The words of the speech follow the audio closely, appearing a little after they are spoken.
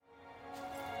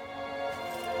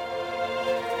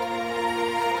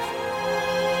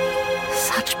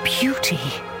such beauty,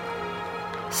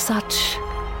 such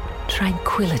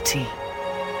tranquility.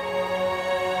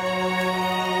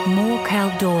 More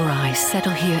Kaldori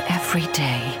settle here every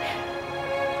day.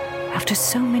 After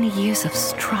so many years of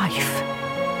strife,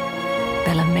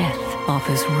 Belameth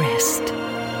offers rest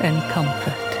and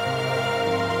comfort.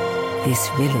 This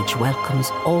village welcomes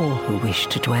all who wish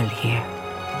to dwell here,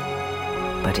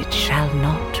 but it shall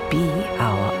not be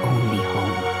our only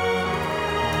home.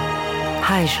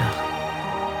 Hyjal,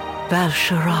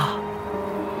 Val'Sharah,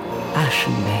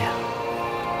 Ashenvale,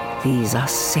 these are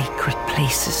sacred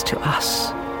places to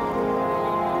us.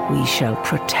 We shall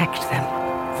protect them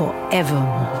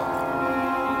forevermore.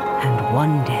 And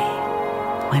one day,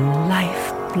 when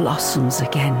life blossoms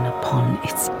again upon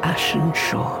its ashen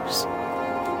shores,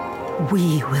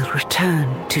 we will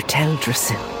return to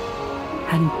Teldrassil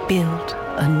and build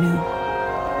anew.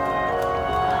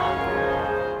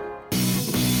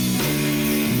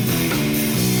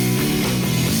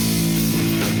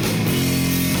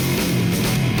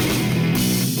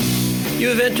 You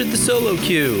have entered the Solo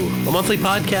Queue, a monthly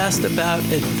podcast about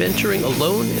adventuring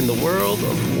alone in the world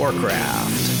of Warcraft.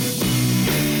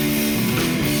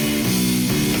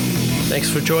 Thanks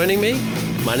for joining me.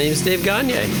 My name is Dave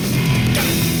Gagne.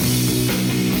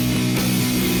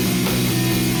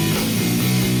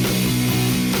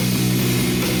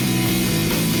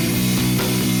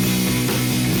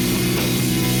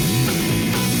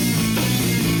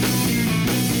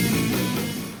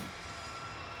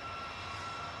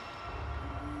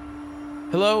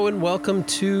 Hello and welcome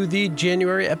to the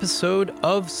January episode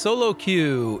of Solo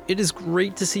Queue. It is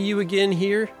great to see you again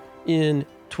here in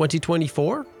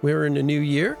 2024. We're in a new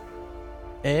year,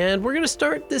 and we're going to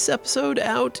start this episode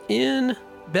out in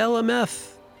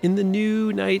Belameth, in the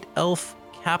new Night Elf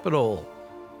capital.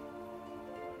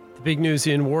 The big news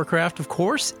in Warcraft, of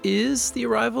course, is the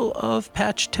arrival of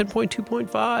patch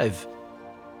 10.2.5.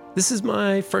 This is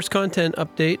my first content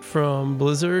update from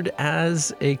Blizzard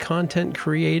as a content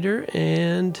creator,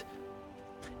 and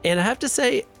I have to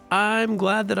say, I'm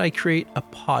glad that I create a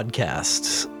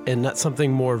podcast and not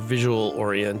something more visual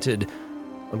oriented.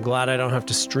 I'm glad I don't have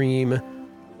to stream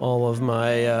all of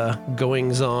my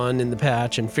goings on in the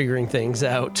patch and figuring things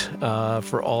out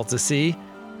for all to see.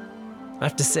 I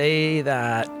have to say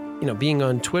that, being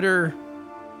on Twitter,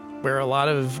 where a lot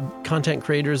of content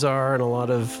creators are and a lot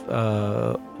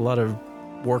of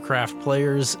Warcraft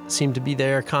players seem to be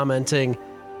there commenting,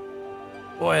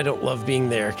 boy, I don't love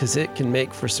being there because it can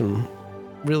make for some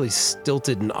really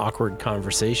stilted and awkward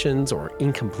conversations or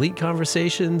incomplete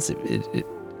conversations.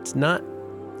 It's not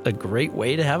a great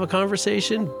way to have a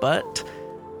conversation, but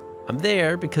I'm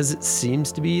there because it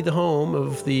seems to be the home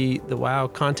of the WoW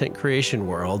content creation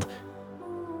world.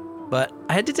 But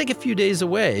I had to take a few days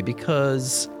away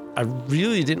because I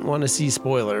really didn't want to see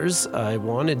spoilers. I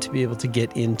wanted to be able to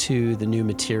get into the new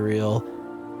material.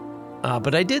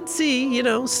 But I did see,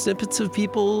 snippets of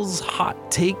people's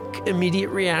hot take, immediate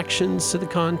reactions to the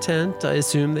content. I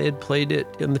assume they had played it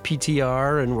in the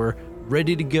PTR and were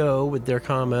ready to go with their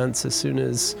comments as soon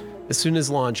as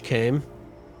launch came.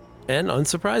 And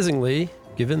unsurprisingly,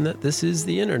 given that this is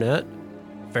the internet,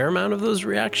 a fair amount of those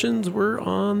reactions were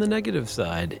on the negative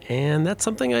side. And that's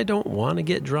something I don't want to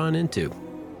get drawn into.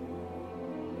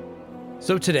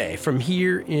 So today, from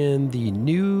here in the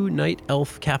new Night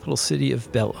Elf capital city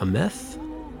of Belameth,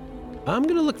 I'm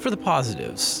going to look for the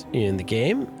positives in the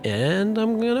game, and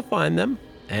I'm going to find them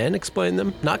and explain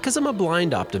them. Not because I'm a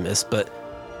blind optimist, but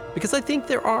because I think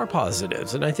there are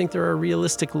positives, and I think there are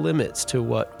realistic limits to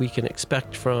what we can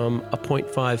expect from a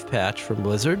 0.5 patch from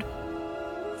Blizzard,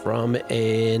 from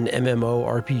an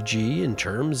MMORPG in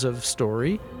terms of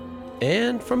story,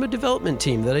 and from a development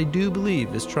team that I do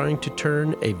believe is trying to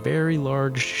turn a very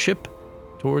large ship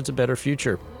towards a better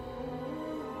future.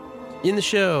 In the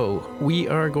show, we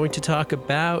are going to talk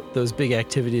about those big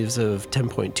activities of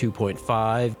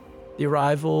 10.2.5, the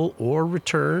arrival or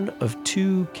return of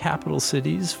 2 capital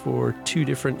cities for 2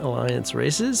 different Alliance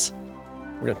races.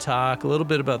 We're going to talk a little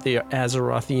bit about the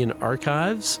Azerothian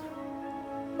archives,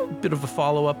 a bit of a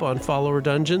follow-up on Follower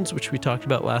Dungeons, which we talked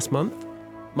about last month.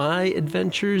 My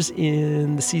adventures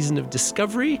in the Season of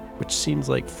Discovery, which seems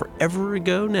like forever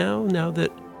ago now that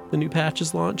the new patch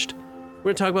is launched. We're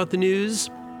going to talk about the news.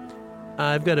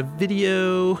 I've got a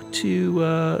video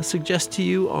to suggest to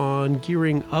you on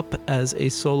gearing up as a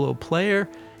solo player,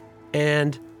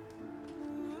 and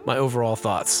my overall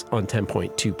thoughts on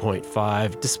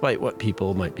 10.2.5, despite what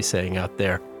people might be saying out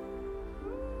there.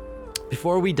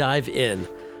 Before we dive in,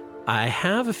 I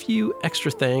have a few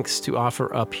extra thanks to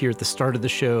offer up here at the start of the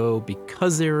show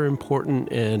because they're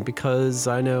important and because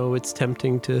I know it's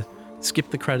tempting to skip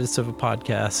the credits of a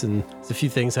podcast, and there's a few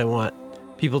things I want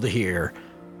people to hear.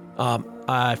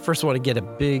 I first want to get a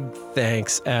big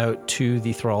thanks out to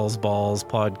the Thralls Balls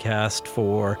podcast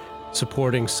for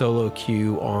supporting Solo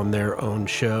Q on their own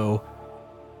show.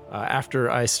 After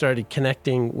I started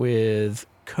connecting with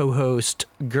co-host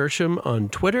Gershom on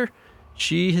Twitter,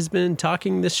 she has been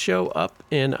talking this show up,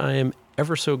 and I am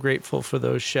ever so grateful for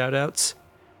those shout-outs.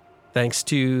 Thanks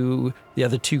to the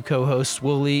other two co-hosts,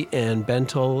 Wooly and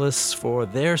Bentolis, for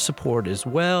their support as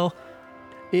well.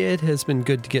 It has been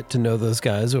good to get to know those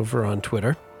guys over on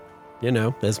Twitter. You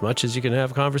know, as much as you can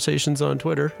have conversations on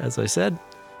Twitter, as I said.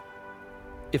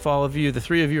 If all of you, the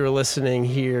three of you, are listening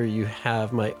here, you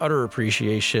have my utter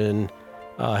appreciation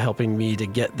helping me to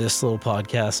get this little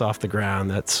podcast off the ground.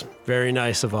 That's very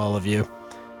nice of all of you.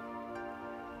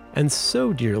 And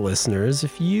so, dear listeners,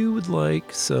 if you would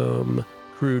like some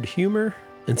crude humor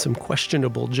and some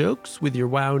questionable jokes with your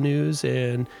WoW news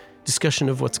and discussion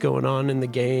of what's going on in the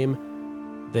game,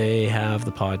 they have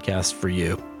the podcast for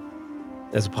you.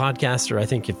 As a podcaster, I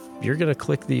think if you're going to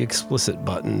click the explicit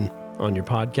button on your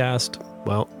podcast,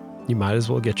 well, you might as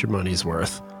well get your money's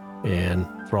worth. And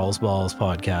Thralls Balls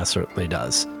podcast certainly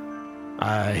does.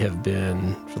 I have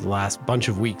been, for the last bunch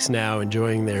of weeks now,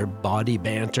 enjoying their body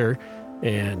banter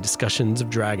and discussions of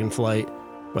Dragonflight,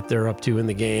 what they're up to in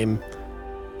the game.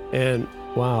 And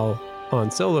while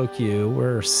on Solo Q,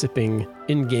 we're sipping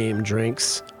in-game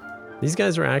drinks, these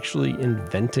guys are actually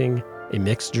inventing a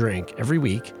mixed drink every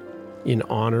week in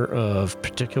honor of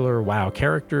particular WoW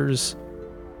characters.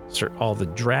 All the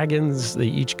dragons, they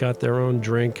each got their own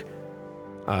drink.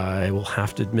 I will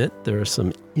have to admit there are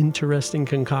some interesting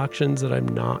concoctions that I'm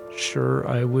not sure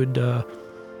I would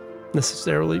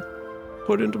necessarily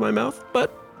put into my mouth,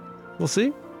 but we'll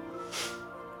see.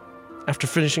 After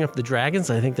finishing up the dragons,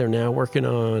 I think they're now working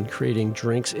on creating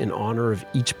drinks in honor of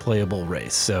each playable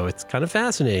race. So it's kind of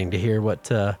fascinating to hear how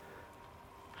to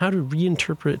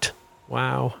reinterpret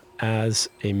WoW as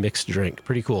a mixed drink.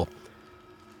 Pretty cool.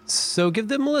 So give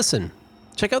them a listen.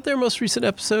 Check out their most recent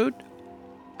episode.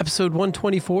 Episode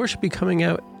 124 should be coming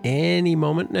out any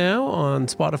moment now on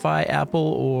Spotify,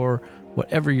 Apple, or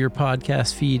whatever your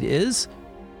podcast feed is.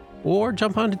 Or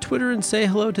jump onto Twitter and say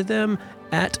hello to them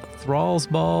at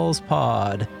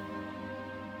ThrallsBallsPod.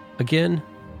 Again,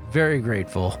 very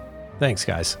grateful. Thanks,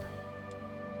 guys.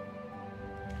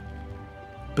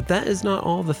 But that is not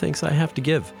all the thanks I have to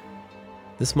give.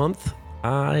 This month,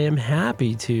 I am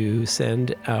happy to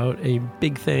send out a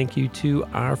big thank you to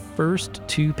our first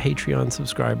 2 Patreon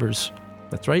subscribers.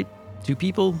 That's right, 2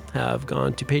 people have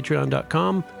gone to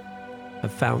patreon.com,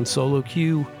 have found Solo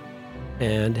Q,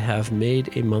 and have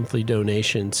made a monthly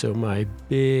donation. So my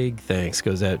big thanks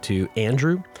goes out to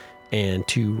Andrew and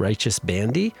to Righteous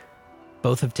Bandy.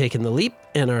 Both have taken the leap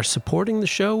and are supporting the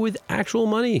show with actual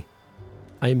money.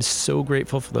 I am so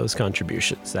grateful for those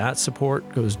contributions. That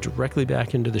support goes directly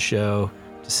back into the show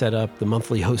to set up the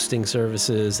monthly hosting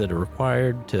services that are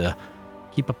required to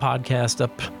keep a podcast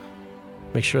up,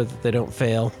 make sure that they don't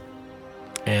fail.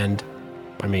 And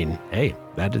I mean, hey,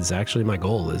 that is actually my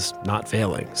goal, is not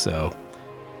failing. So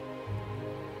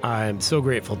I'm so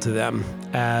grateful to them.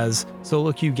 As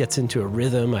Solo Q gets into a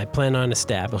rhythm, I plan on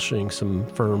establishing some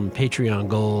firm Patreon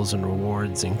goals and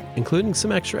rewards, including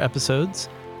some extra episodes.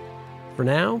 For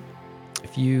now,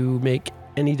 if you make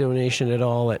any donation at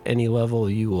all at any level,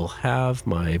 you will have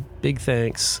my big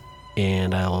thanks,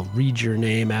 and I'll read your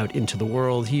name out into the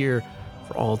world here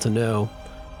for all to know.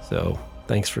 So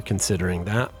thanks for considering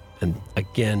that. And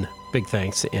again, big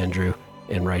thanks to Andrew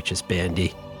and Righteous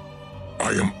Bandy.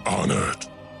 I am honored.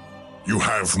 You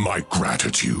have my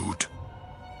gratitude.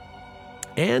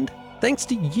 And thanks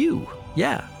to you.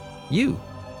 Yeah, you.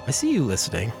 I see you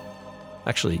listening.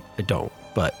 Actually, I don't,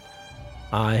 but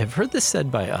I have heard this said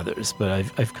by others, but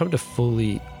I've come to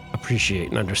fully appreciate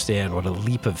and understand what a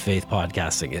leap of faith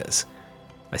podcasting is.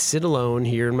 I sit alone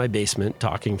here in my basement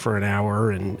talking for an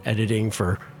hour and editing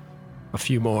for a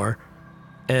few more,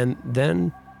 and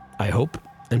then I hope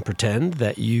and pretend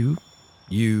that you,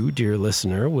 dear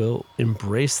listener, will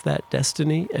embrace that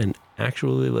destiny and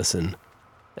actually listen.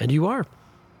 And you are.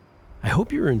 I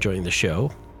hope you're enjoying the show.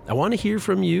 I want to hear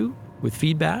from you with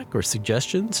feedback or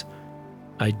suggestions.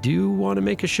 I do want to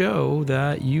make a show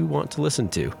that you want to listen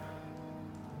to.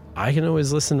 I can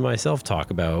always listen to myself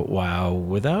talk about WoW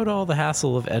without all the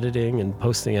hassle of editing and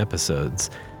posting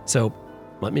episodes. So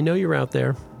let me know you're out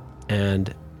there,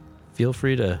 and feel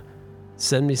free to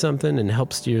send me something and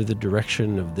help steer the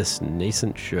direction of this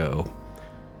nascent show.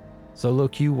 Solo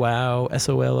Q WoW,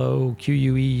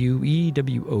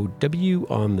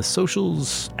 SOLOQUEUEWOW on the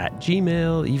socials, at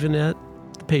Gmail, even at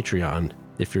the Patreon,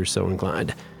 if you're so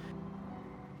inclined.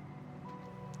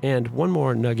 And one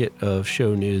more nugget of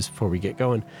show news before we get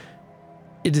going.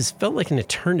 It has felt like an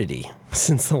eternity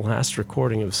since the last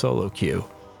recording of Solo Q.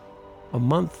 A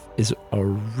month is a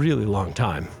really long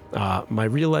time. My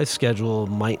real life schedule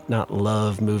might not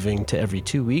love moving to every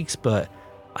 2 weeks, but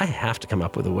I have to come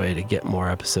up with a way to get more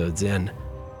episodes in.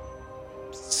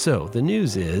 So the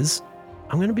news is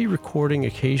I'm going to be recording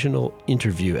occasional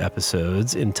interview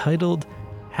episodes entitled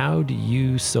How Do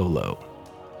You Solo?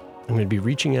 I'm going to be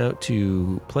reaching out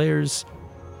to players,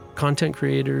 content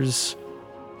creators,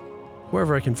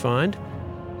 wherever I can find,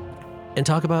 and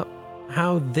talk about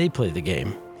how they play the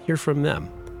game. Hear from them.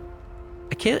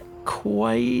 I can't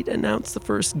quite announce the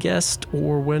first guest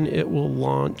or when it will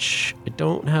launch. I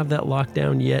don't have that locked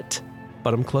down yet,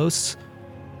 but I'm close.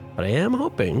 But I am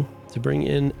hoping to bring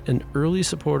in an early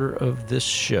supporter of this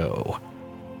show.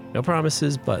 No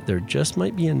promises, but there just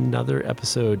might be another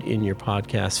episode in your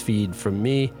podcast feed from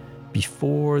me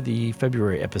before the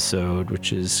February episode,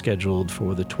 which is scheduled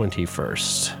for the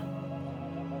 21st.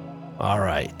 All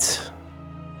right.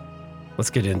 Let's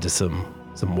get into some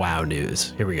WoW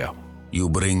news. Here we go. You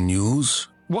bring news?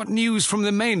 What news from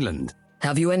the mainland?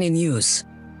 Have you any news?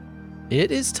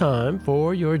 It is time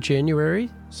for your January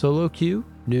Solo Q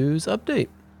news update.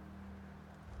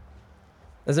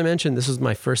 As I mentioned, this was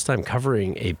my first time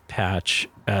covering a patch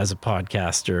as a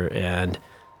podcaster, and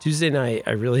Tuesday night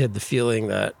I really had the feeling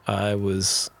that I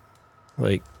was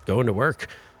like going to work,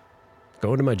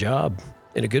 going to my job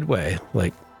in a good way.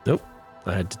 Like, nope.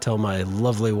 I had to tell my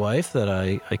lovely wife that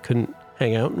I couldn't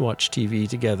hang out and watch TV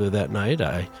together that night.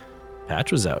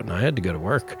 Patch was out and I had to go to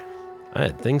work. I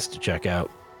had things to check out.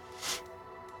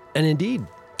 And indeed,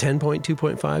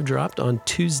 10.2.5 dropped on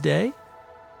Tuesday.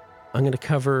 I'm going to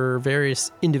cover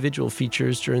various individual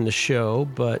features during the show,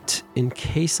 but in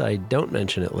case I don't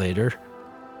mention it later,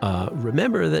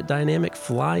 remember that dynamic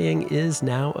flying is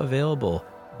now available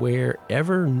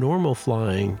wherever normal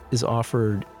flying is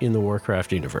offered in the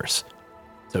Warcraft universe.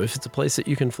 So if it's a place that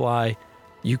you can fly,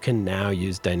 you can now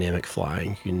use dynamic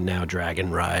flying. You can now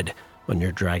dragon ride on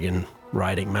your dragon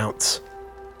riding mounts.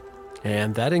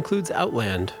 And that includes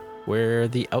Outland, where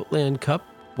the Outland Cup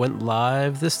went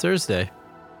live this Thursday.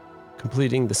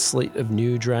 Completing the slate of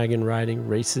new dragon riding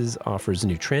races offers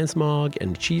new transmog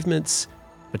and achievements,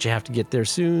 but you have to get there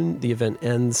soon. The event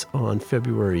ends on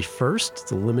February 1st.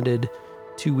 It's a limited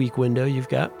 2-week window you've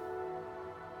got.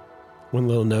 One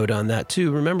little note on that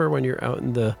too. Remember when you're out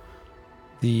in the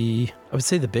I would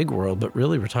say the big world, but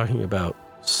really we're talking about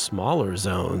smaller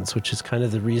zones, which is kind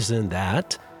of the reason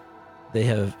that they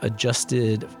have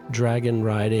adjusted dragon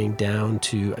riding down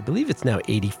to, I believe it's now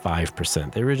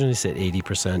 85%. They originally said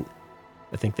 80%.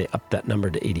 I think they upped that number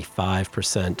to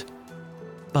 85%.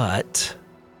 But,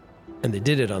 and they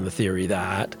did it on the theory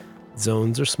that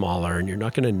zones are smaller and you're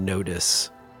not going to notice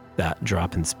that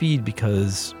drop in speed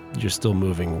because you're still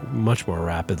moving much more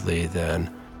rapidly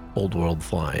than old world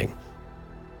flying.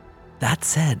 That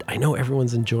said, I know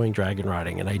everyone's enjoying dragon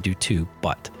riding, and I do too,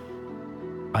 but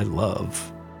I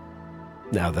love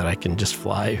now that I can just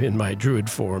fly in my druid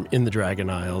form in the Dragon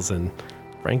Isles, and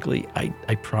frankly,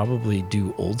 I probably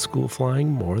do old school flying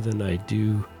more than I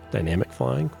do dynamic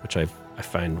flying, which I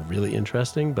find really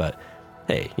interesting, but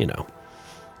hey, you know,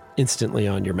 instantly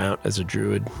on your mount as a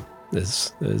druid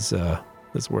is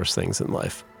worse things in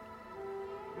life.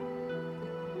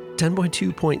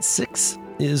 10.2.6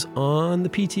 is on the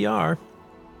PTR,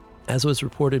 as was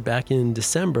reported back in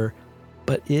December,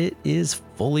 but it is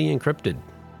fully encrypted.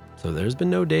 So there's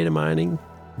been no data mining,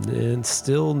 and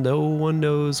still no one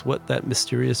knows what that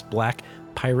mysterious black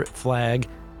pirate flag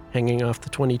hanging off the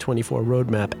 2024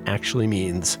 roadmap actually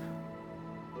means.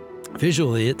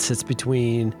 Visually, it sits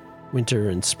between winter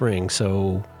and spring,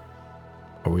 so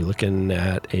are we looking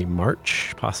at a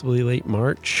March, possibly late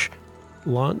March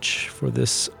launch for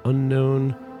this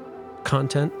unknown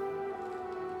content?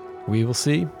 We will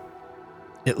see.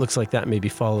 It looks like that may be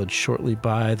followed shortly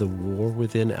by the War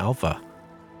Within Alpha.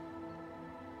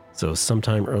 So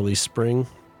sometime early spring,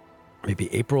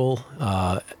 maybe April,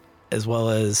 as well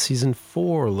as Season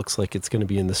 4 looks like it's going to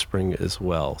be in the spring as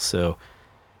well. So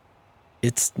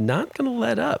it's not going to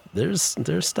let up. There's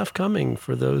stuff coming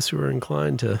for those who are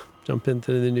inclined to jump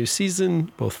into the new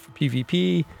season, both for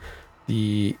PvP,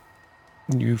 the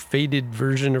new Fated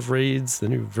version of raids, the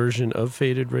new version of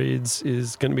Fated raids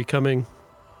is going to be coming.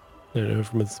 You know,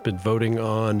 everyone's been voting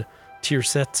on tier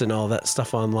sets and all that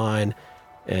stuff online.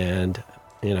 And,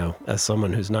 you know, as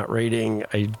someone who's not raiding,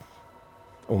 I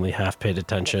only half paid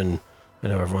attention. I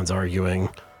know everyone's arguing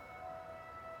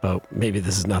about maybe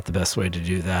this is not the best way to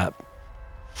do that.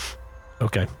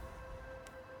 Okay.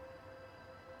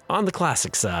 On the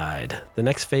classic side, the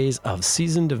next phase of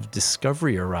Season of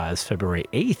Discovery arrives February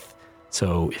 8th.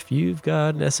 So if you've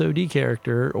got an SOD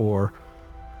character or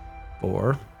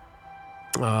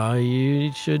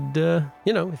you should,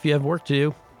 if you have work to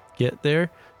do, get there,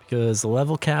 because the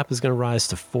level cap is going to rise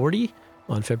to 40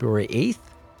 on February 8th.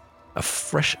 A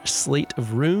fresh slate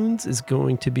of runes is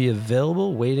going to be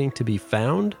available, waiting to be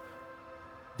found.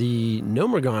 The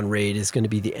Nomergon raid is going to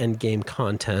be the end game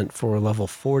content for level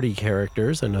 40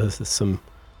 characters. I know there's some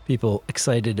people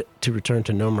excited to return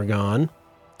to Nomergon.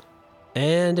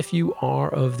 And if you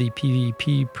are of the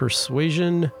PvP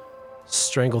persuasion,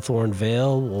 Stranglethorn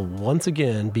Vale will once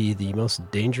again be the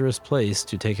most dangerous place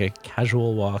to take a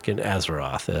casual walk in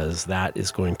Azeroth, as that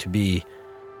is going to be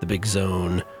the big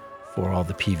zone for all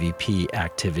the PvP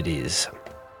activities.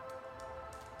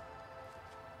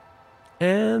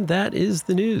 And that is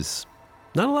the news.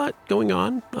 Not a lot going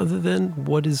on other than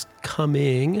what is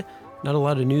coming. Not a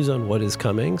lot of news on what is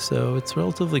coming, so it's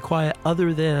relatively quiet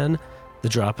other than the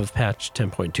drop of patch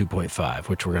 10.2.5,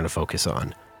 which we're going to focus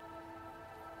on.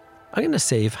 I'm going to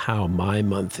save how my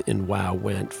month in WoW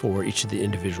went for each of the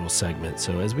individual segments.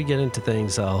 So as we get into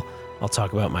things, I'll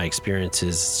talk about my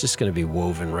experiences. It's just going to be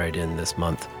woven right in this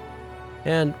month.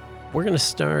 And we're going to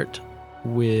start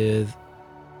with...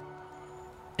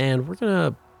 And we're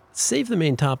going to save the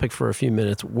main topic for a few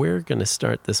minutes. We're going to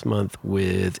start this month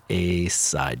with a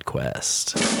side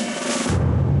quest.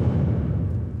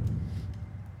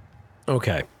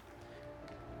 Okay.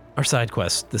 Our side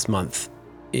quest this month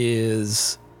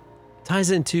ties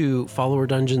into follower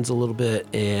dungeons a little bit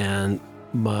and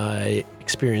my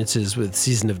experiences with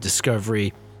Season of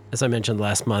Discovery. As I mentioned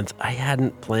last month, I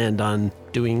hadn't planned on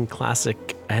doing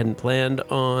Classic. I hadn't planned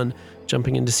on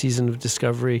jumping into Season of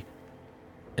Discovery.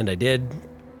 And I did,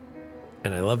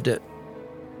 and I loved it.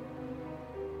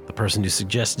 The person who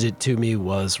suggested it to me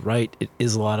was right. It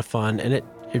is a lot of fun, and it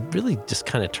really just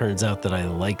kind of turns out that I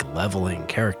like leveling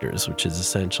characters, which is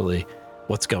essentially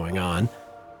what's going on.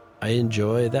 I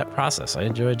enjoy that process. I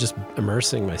enjoy just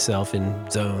immersing myself in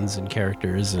zones and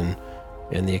characters and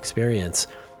the experience.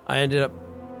 I ended up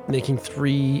making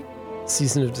 3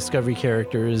 Season of Discovery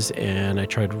characters, and I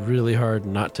tried really hard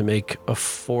not to make a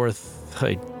 4th.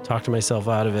 I talked myself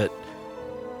out of it.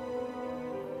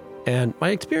 And my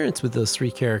experience with those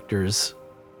 3 characters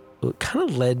kind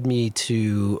of led me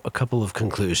to a couple of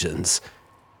conclusions.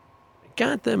 I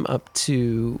got them up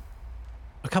to,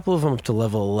 a couple of them up to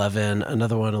level 11,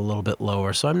 another one a little bit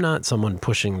lower. So I'm not someone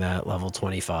pushing that level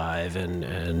 25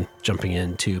 and jumping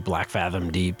into Black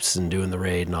Fathom Deeps and doing the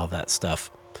raid and all that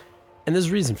stuff. And there's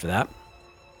a reason for that.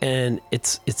 And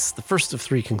it's the first of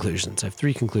 3 conclusions. I have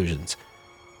 3 conclusions.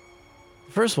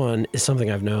 The first one is something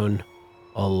I've known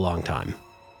a long time.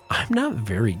 I'm not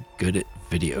very good at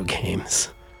video games.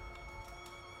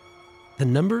 The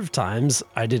number of times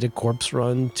I did a corpse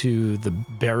run to the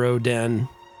Barrow Den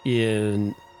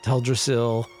in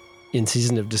Teldrassil in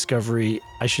Season of Discovery,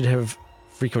 I should have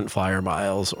frequent flyer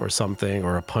miles or something,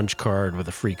 or a punch card with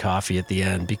a free coffee at the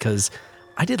end, because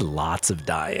I did lots of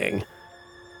dying.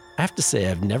 I have to say,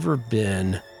 I've never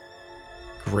been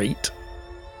great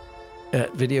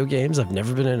at video games. I've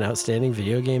never been an outstanding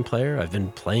video game player. I've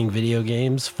been playing video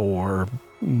games for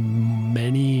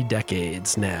many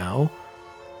decades now.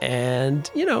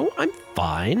 And, I'm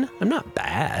fine. I'm not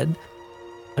bad.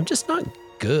 I'm just not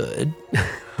good.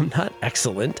 I'm not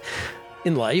excellent.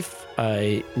 In life,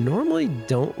 I normally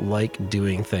don't like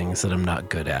doing things that I'm not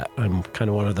good at. I'm kind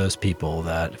of one of those people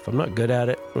that if I'm not good at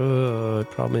it,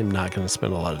 probably am not going to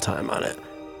spend a lot of time on it.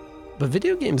 But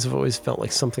video games have always felt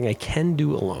like something I can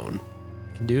do alone.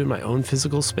 I can do in my own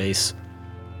physical space.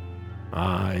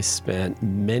 I spent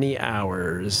many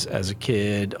hours as a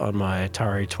kid on my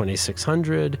Atari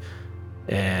 2600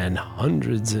 and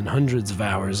hundreds of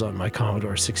hours on my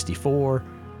Commodore 64,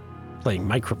 playing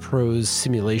Microprose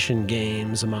simulation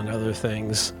games, among other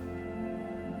things.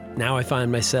 Now I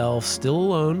find myself still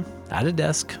alone, at a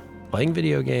desk, playing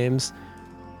video games,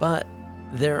 but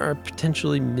there are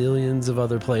potentially millions of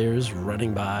other players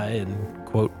running by and,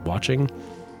 quote, watching.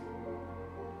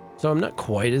 So I'm not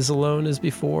quite as alone as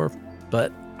before,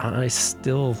 but I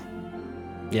still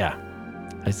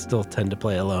tend to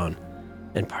play alone.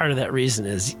 And part of that reason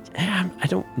is, I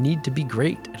don't need to be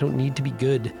great. I don't need to be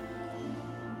good.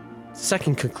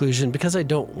 Second conclusion, because I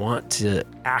don't want to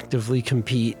actively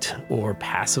compete or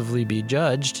passively be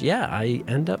judged, I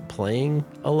end up playing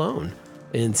alone.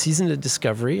 In Season of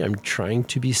Discovery, I'm trying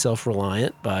to be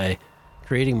self-reliant by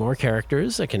creating more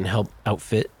characters. I can help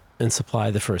outfit and supply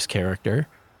the first character.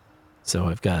 So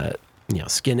I've got,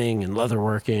 skinning and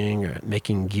leatherworking, or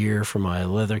making gear for my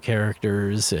leather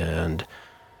characters, and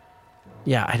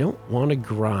yeah, I don't want to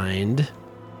grind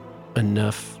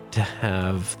enough to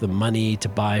have the money to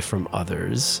buy from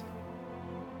others.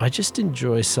 I just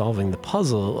enjoy solving the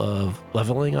puzzle of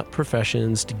leveling up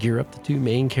professions to gear up the two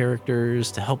main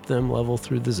characters, to help them level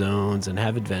through the zones and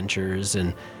have adventures.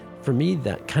 And for me,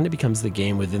 that kind of becomes the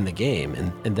game within the game.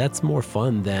 And that's more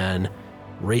fun than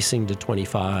racing to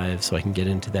 25 so I can get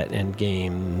into that end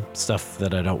game stuff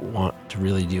that I don't want to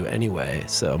really do anyway.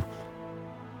 So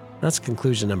that's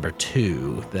conclusion number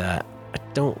 2, that I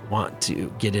don't want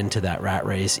to get into that rat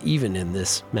race, even in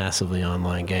this massively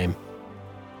online game.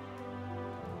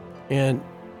 And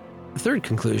the third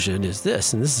conclusion is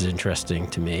this, and this is interesting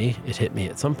to me. It hit me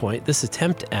at some point. This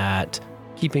attempt at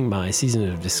keeping my Season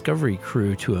of Discovery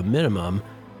crew to a minimum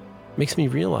makes me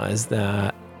realize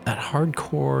that that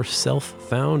hardcore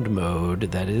self-found mode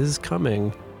that is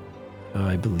coming,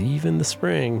 I believe in the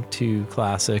spring, to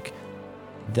Classic,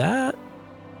 that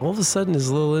all of a sudden is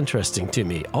a little interesting to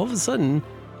me. All of a sudden,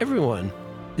 everyone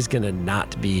is going to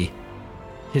not be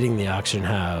hitting the auction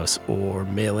house or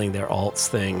mailing their alts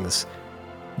things.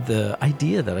 The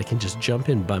idea that I can just jump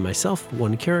in by myself,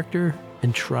 one character,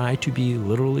 and try to be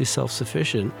literally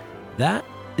self-sufficient, that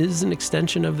is an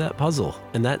extension of that puzzle.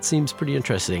 And that seems pretty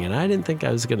interesting. And I didn't think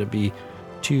I was going to be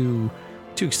too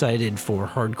excited for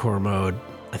hardcore mode.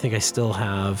 I think I still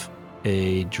have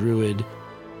a druid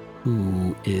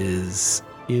who is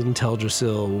in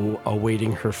Teldrassil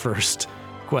awaiting her first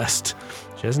quest.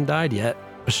 She hasn't died yet,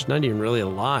 but she's not even really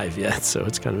alive yet, so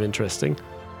it's kind of interesting.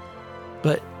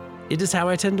 But it is how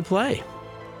I tend to play.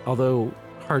 Although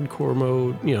hardcore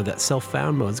mode, that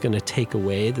self-found mode is going to take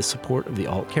away the support of the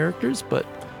alt characters, but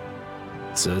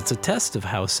so it's a test of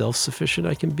how self-sufficient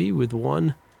I can be with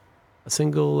a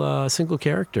single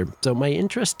character. So my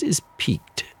interest is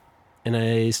piqued, and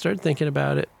I started thinking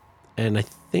about it, and I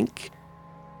think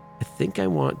I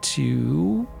want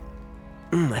to.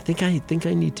 I think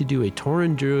I need to do a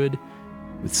Tauren Druid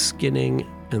with skinning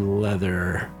and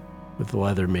leather, with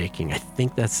leather making. I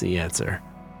think that's the answer.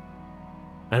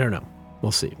 I don't know.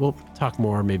 We'll see. We'll talk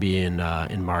more maybe in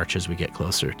March as we get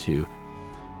closer to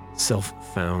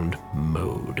self-found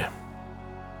mode.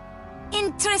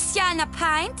 Interessiana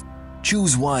pint?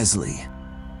 Choose wisely.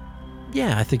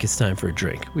 Yeah, I think it's time for a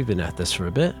drink. We've been at this for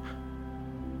a bit.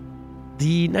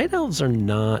 The Night Elves are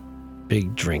not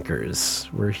big drinkers.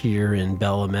 We're here in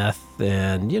Belemeth,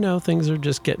 and, things are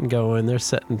just getting going. They're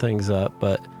setting things up,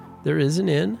 but there is an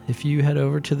inn. If you head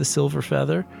over to the Silver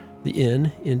Feather, the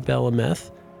inn in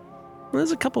Belemeth,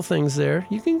 there's a couple things there.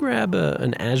 You can grab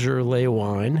an Azure Ley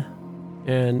wine,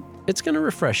 and it's going to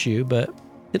refresh you, but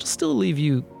it'll still leave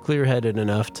you clear-headed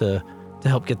enough to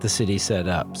help get the city set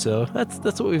up. So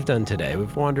that's what we've done today.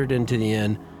 We've wandered into the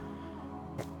inn,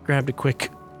 grabbed a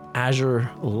quick Azure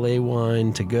Ley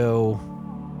wine to go.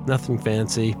 Nothing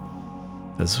fancy,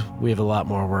 because we have a lot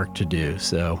more work to do.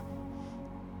 So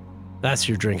that's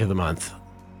your drink of the month.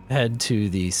 Head to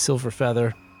the Silver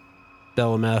Feather,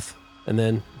 Belemeth, and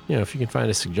then, if you can find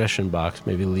a suggestion box,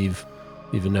 maybe leave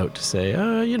a note to say,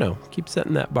 keep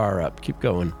setting that bar up, keep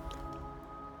going.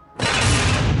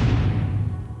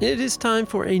 It is time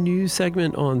for a new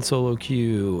segment on Solo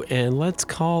Queue, and let's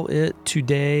call it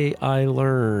Today I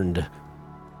Learned.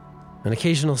 An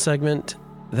occasional segment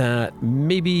that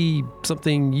may be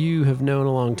something you have known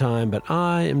a long time, but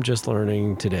I am just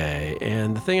learning today.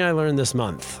 And the thing I learned this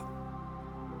month,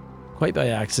 quite by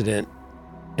accident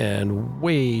and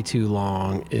way too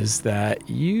long, is that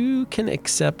you can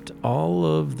accept all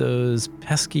of those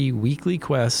pesky weekly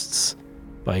quests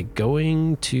by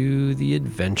going to the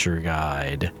adventure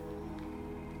guide.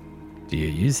 Do you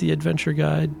use the adventure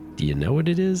guide? Do you know what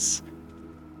it is?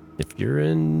 If you're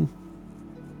in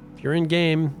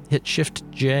game, hit Shift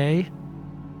J,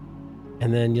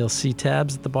 and then you'll see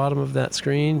tabs at the bottom of that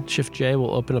screen. Shift J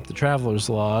will open up the Traveler's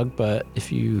Log, but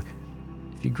if you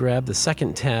grab the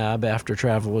second tab after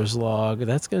Traveler's Log,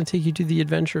 that's going to take you to the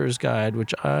Adventurer's Guide,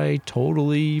 which I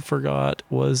totally forgot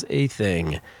was a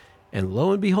thing. And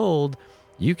lo and behold,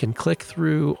 you can click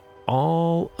through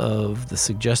all of the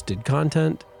suggested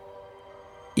content.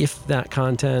 If that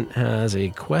content has a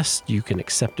quest, you can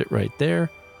accept it right there.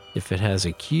 If it has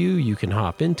a queue, you can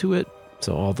hop into it.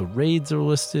 So all the raids are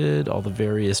listed, all the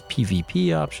various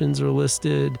PvP options are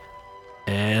listed,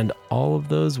 and all of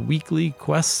those weekly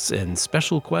quests and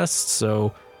special quests.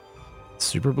 So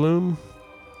Super Bloom,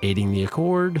 aiding the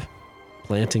Accord,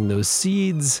 planting those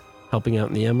seeds, helping out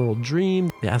in the Emerald Dream,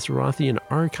 the Azerothian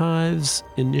Archives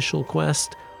initial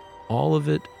quest, all of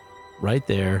it right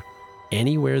there,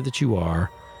 anywhere that you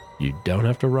are. You don't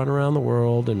have to run around the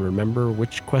world and remember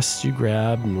which quests you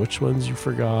grabbed and which ones you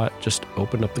forgot. Just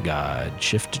open up the guide,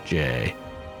 Shift J.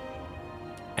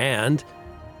 And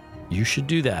you should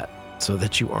do that so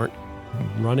that you aren't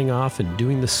running off and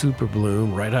doing the super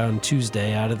bloom right on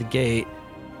Tuesday out of the gate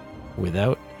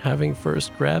without having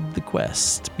first grabbed the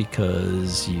quest,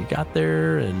 because you got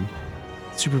there and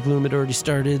super bloom had already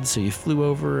started, so you flew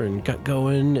over and got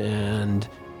going, and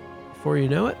before you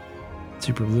know it,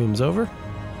 super bloom's over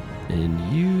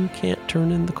and you can't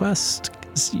turn in the quest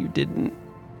because you didn't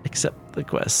accept the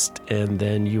quest, and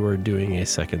then you are doing a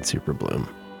second super bloom.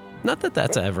 Not that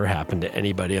that's ever happened to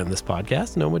anybody on this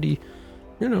podcast. Nobody,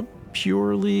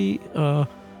 purely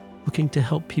looking to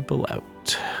help people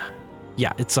out.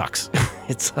 Yeah, it sucks.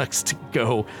 It sucks to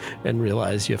go and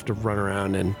realize you have to run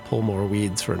around and pull more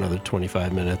weeds for another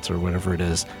 25 minutes or whatever it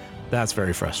is. That's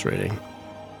very frustrating.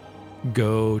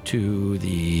 Go to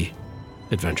the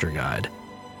adventure guide.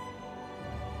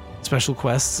 Special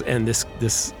quests, and this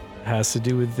has to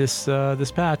do with this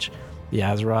patch. The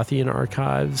Azerothian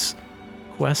Archives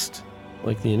quest,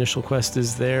 like the initial quest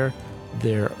is there.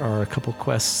 There are a couple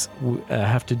quests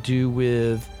have to do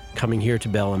with coming here to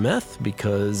Belemeth,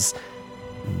 because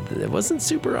it wasn't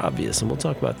super obvious, and we'll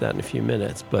talk about that in a few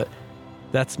minutes. But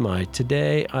that's my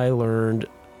today I learned,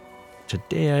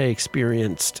 today I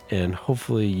experienced, and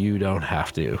hopefully you don't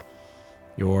have to.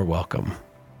 You're welcome.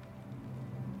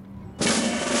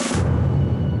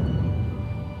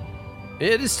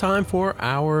 It is time for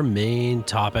our main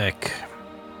topic.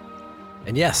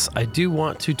 And yes, I do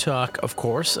want to talk, of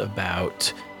course,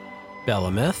 about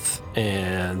Belemeth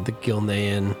and the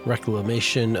Gilnean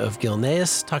reclamation of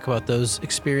Gilneas, talk about those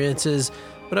experiences,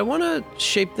 but I want to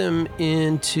shape them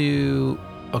into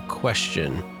a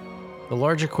question, the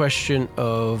larger question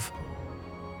of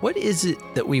what is it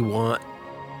that we want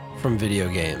from video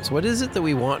games? What is it that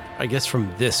we want, I guess,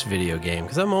 from this video game?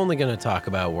 Because I'm only going to talk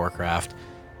about Warcraft.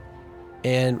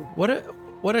 And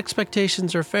what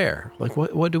expectations are fair? Like,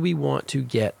 what do we want to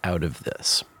get out of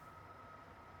this?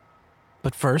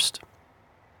 But first,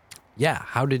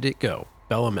 how did it go?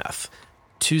 Belemeth.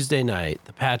 Tuesday night,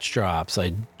 the patch drops.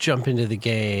 I jump into the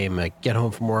game. I get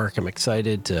home from work. I'm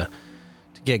excited to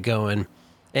get going.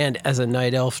 And as a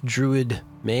Night Elf Druid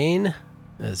main,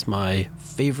 as my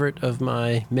favorite of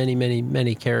my many, many,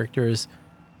 many characters,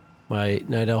 my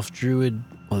Night Elf Druid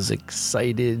was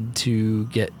excited to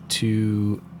get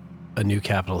to a new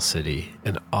capital city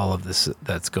and all of this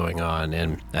that's going on.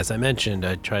 And as I mentioned,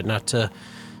 I tried not to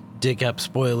dig up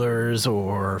spoilers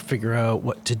or figure out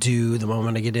what to do the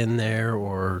moment I get in there,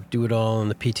 or do it all in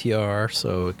the PTR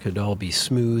so it could all be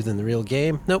smooth in the real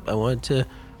game. Nope, I wanted to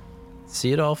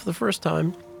see it all for the first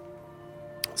time.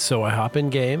 So I hop in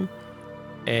game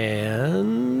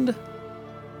and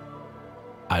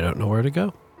I don't know where to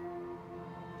go.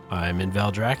 I'm in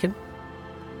Valdrakken.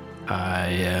 I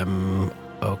am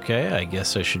okay. I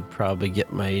guess I should probably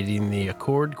get my Aiding the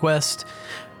Accord quest,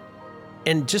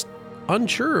 and just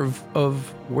unsure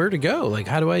of where to go. Like,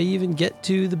 how do I even get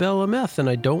to the Belemeth? And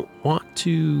I don't want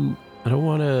to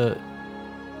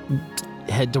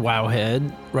head to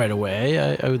Wowhead right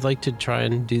away. I would like to try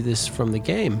and do this from the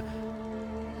game.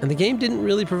 And the game didn't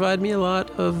really provide me a lot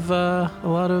of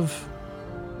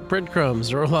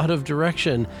breadcrumbs or a lot of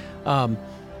direction.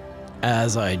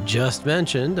 As I just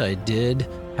mentioned, I did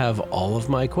have all of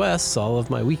my quests, all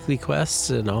of my weekly quests,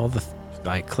 and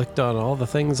I clicked on all the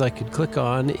things I could click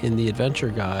on in the adventure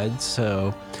guide.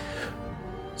 So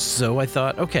I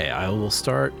thought, okay, I will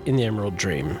start in the Emerald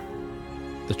Dream.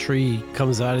 The tree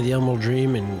comes out of the Emerald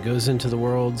Dream and goes into the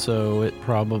world, so it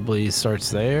probably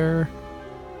starts there.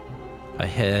 I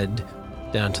head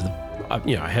down to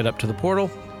I head up to the portal,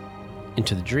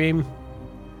 into the dream.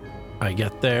 I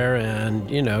get there and,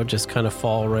 just kind of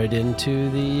fall right into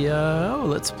the,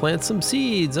 let's plant some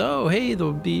seeds. Oh, hey,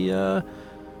 there'll be, the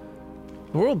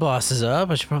world boss is up.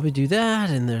 I should probably do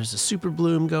that. And there's a super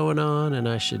bloom going on, and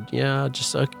I should,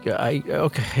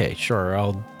 okay, sure.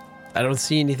 I don't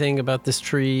see anything about this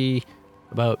tree,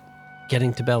 about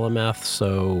getting to Belemeth,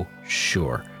 so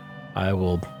sure.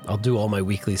 I'll do all my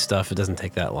weekly stuff. It doesn't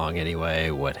take that long anyway,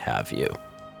 what have you.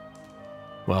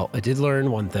 Well, I did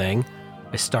learn one thing.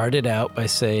 I started out by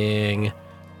saying,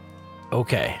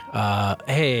 okay,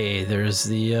 hey, there's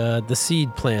the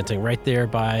seed planting right there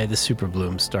by the super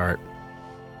bloom start.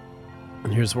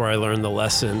 And here's where I learned the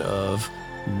lesson of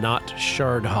not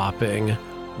shard hopping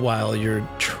while you're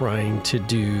trying to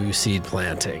do seed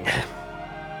planting.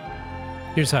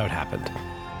 Here's how it happened.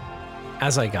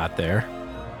 As I got there,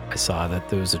 I saw that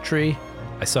there was a tree.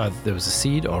 I saw that there was a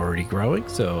seed already growing,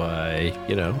 so I,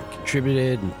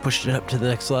 contributed and pushed it up to the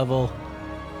next level.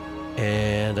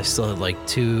 And I still had like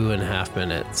 2.5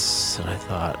 minutes, and I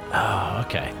thought, oh,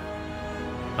 okay.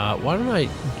 Why don't I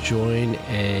join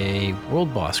a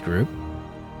world boss group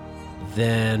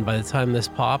then by the time this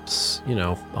pops,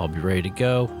 I'll be ready to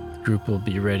go. The group will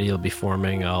be ready. It'll be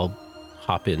forming. I'll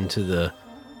hop into the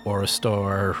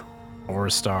Aurostar,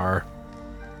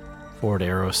 Ford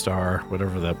Aerostar,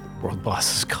 whatever that world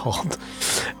boss is called.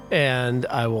 And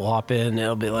I will hop in.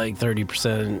 It'll be like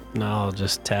 30%, and I'll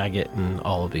just tag it, and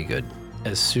all will be good.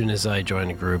 As soon as I join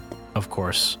a group, of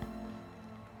course,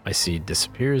 my seed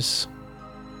disappears.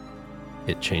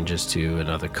 It changes to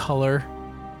another color,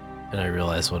 and I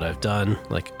realize what I've done.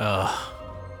 Like,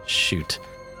 shoot.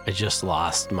 I just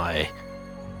lost a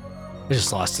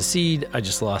seed. I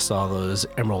just lost all those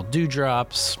emerald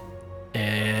dewdrops.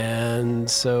 And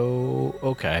so,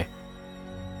 okay.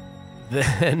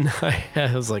 Then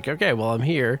I was like, okay, well, I'm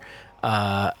here.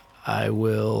 I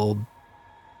will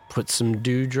put some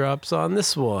dewdrops on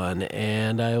this one,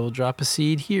 and I will drop a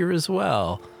seed here as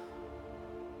well.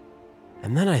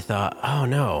 And then I thought, oh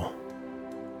no,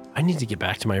 I need to get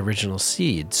back to my original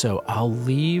seed. So I'll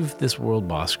leave this world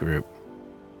boss group,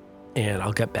 and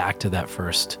I'll get back to that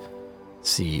first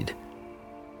seed.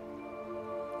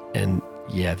 And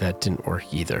yeah, that didn't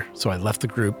work either. So I left the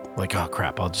group, like, oh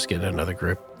crap, I'll just get another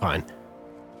group. Fine.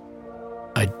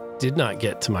 I did not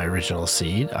get to my original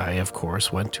seed. I, of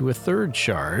course, went to a third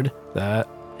shard that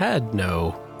had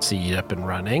no seed up and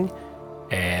running,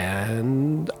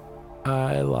 and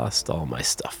I lost all my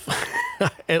stuff.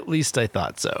 At least I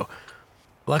thought so.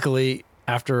 Luckily,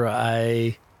 after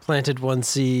I planted one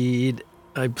seed,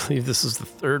 I believe this was the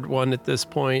third one at this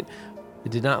point,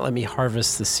 it did not let me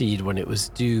harvest the seed when it was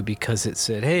due because it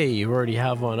said, hey, you already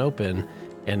have one open.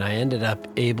 And I ended up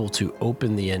able to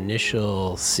open the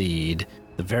initial seed,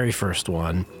 the very first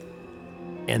one,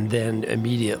 and then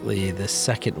immediately the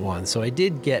second one. So I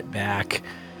did get back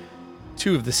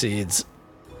 2 of the seeds.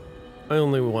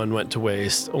 Only one went to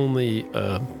waste. Only,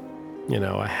 a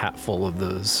hatful of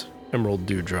those emerald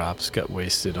dewdrops got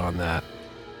wasted on that.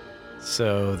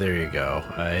 So there you go.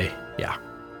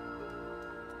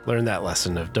 Learn that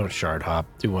lesson of don't shard hop.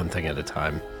 Do one thing at a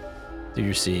time. Do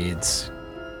your seeds.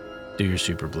 Do your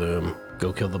super bloom.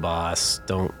 Go kill the boss.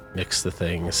 Don't mix the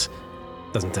things.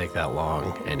 Doesn't take that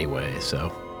long anyway,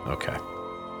 so okay.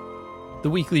 The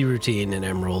weekly routine in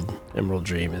Emerald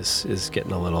Dream is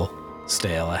getting a little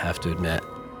stale, I have to admit.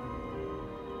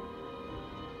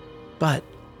 But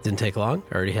didn't take long.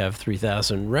 I already have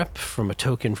 3,000 rep from a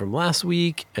token from last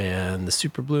week, and the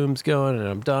super bloom's going, and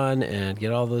I'm done, and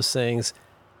get all those things.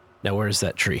 Now, where's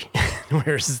that tree?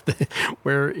 Where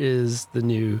is the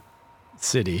new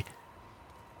city?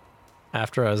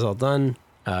 After I was all done,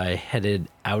 I headed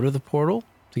out of the portal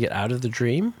to get out of the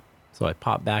dream. So I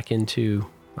popped back into,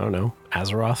 I don't know,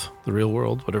 Azeroth, the real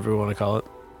world, whatever you want to call it.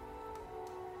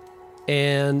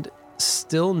 And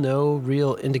still no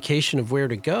real indication of where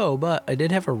to go, but I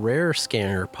did have a rare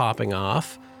scanner popping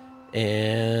off.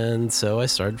 And so I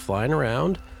started flying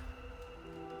around,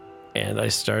 and I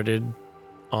started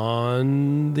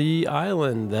on the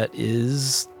island that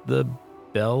is the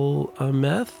Bel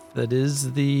Ameth, that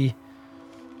is the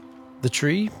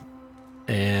tree.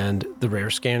 And the rare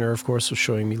scanner, of course, was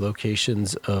showing me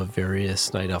locations of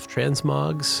various night elf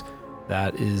transmogs.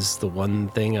 That is the one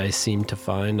thing I seemed to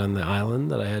find on the island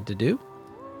that I had to do.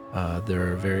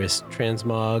 There are various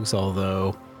transmogs,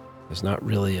 although there's not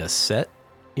really a set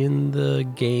in the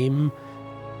game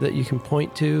that you can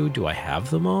point to. Do I have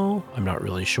them all? I'm not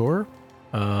really sure.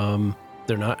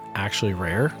 They're not actually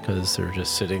rare because they're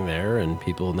just sitting there and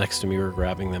people next to me were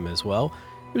grabbing them as well.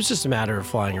 It was just a matter of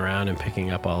flying around and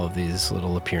picking up all of these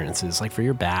little appearances, like for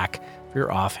your back, for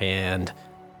your offhand.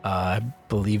 I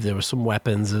believe there were some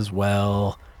weapons as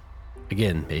well.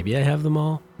 Again, maybe I have them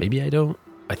all. Maybe I don't.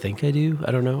 I think I do.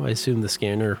 I don't know. I assume the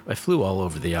scanner, I flew all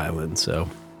over the island, so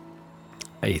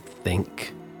I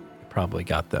think I probably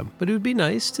got them. But it would be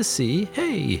nice to see,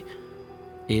 hey,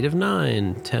 8 of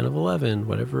 9, 10 of 11,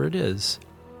 whatever it is.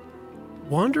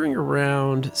 Wandering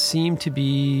around seemed to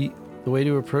be the way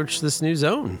to approach this new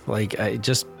zone. Like, I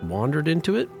just wandered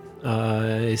into it.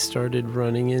 I started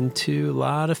running into a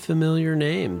lot of familiar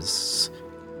names,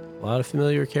 a lot of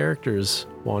familiar characters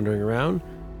wandering around.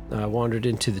 I wandered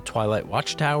into the Twilight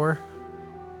Watchtower,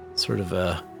 sort of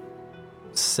a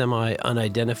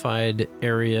semi-unidentified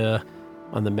area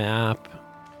on the map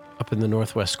up in the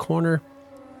northwest corner.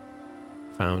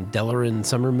 Found Delaran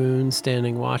Summermoon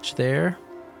standing watch there.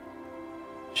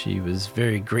 She was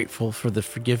very grateful for the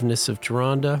forgiveness of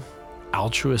Tyrande.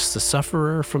 Altruist the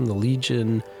Sufferer from the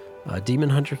Legion Demon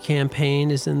Hunter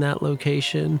campaign is in that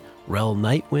location. Rel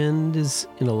Nightwind is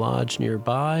in a lodge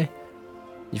nearby.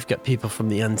 You've got people from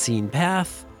the Unseen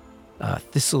Path.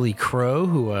 Thistly Crow,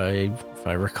 who if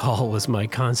I recall, was my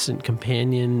constant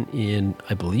companion in,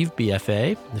 I believe,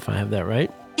 BFA, if I have that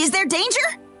right. Is there danger?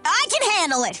 I can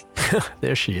handle it.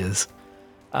 There she is.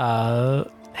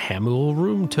 Hamul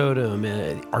Room Totem,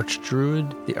 the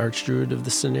Archdruid of the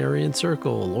Cenarian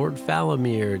Circle, Lord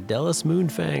Falamir, Delis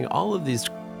Moonfang, all of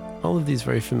these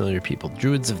very familiar people.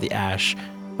 Druids of the Ash,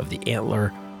 of the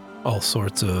Antler, all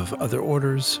sorts of other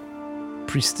orders.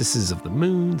 Priestesses of the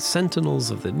Moon,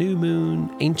 Sentinels of the New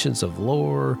Moon, Ancients of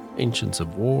Lore, Ancients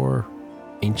of War,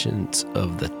 Ancients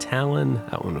of the Talon.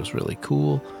 That one was really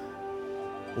cool.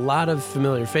 A lot of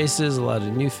familiar faces, a lot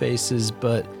of new faces,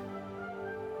 but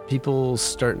people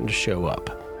starting to show up.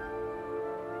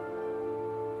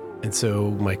 And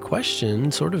so my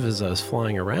question, sort of as I was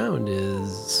flying around,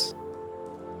 is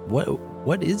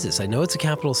what is this? I know it's a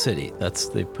capital city.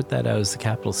 They put that out as the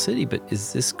capital city, but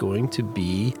is this going to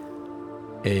be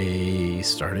a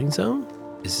starting zone?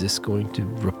 Is this going to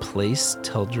replace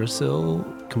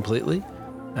Teldrassil completely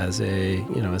as a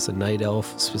night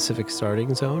elf specific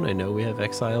starting zone? I know we have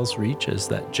Exile's Reach as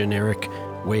that generic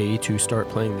way to start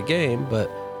playing the game,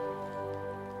 but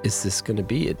is this going to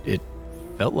be it? It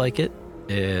felt like it.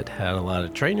 It had a lot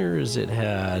of trainers. It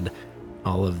had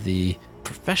all of the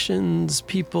professions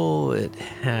people. It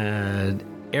had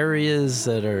areas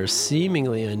that are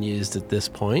seemingly unused at this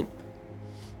point.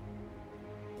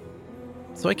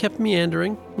 So I kept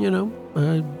meandering,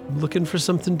 looking for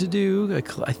something to do.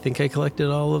 I think I collected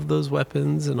all of those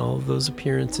weapons and all of those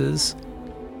appearances.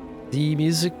 The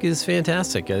music is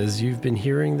fantastic, as you've been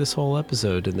hearing this whole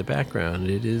episode in the background.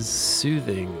 It is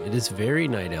soothing. It is very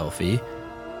night elfy.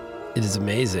 It is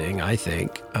amazing, I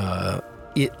think.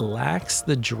 It lacks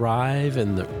the drive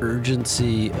and the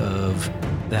urgency of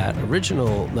that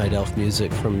original night elf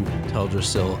music from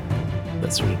Teldrassil.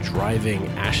 That sort of driving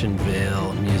Ashen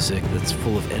Vale music that's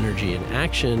full of energy and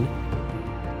action.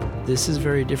 This is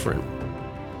very different.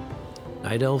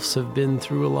 Night elves have been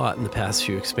through a lot in the past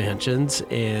few expansions,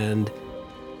 and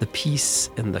the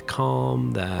peace and the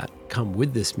calm that come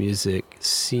with this music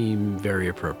seem very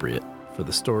appropriate for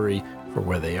the story, for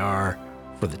where they are,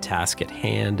 for the task at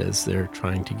hand as they're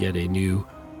trying to get a new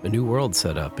world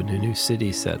set up and a new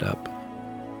city set up.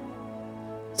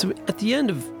 So at the end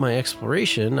of my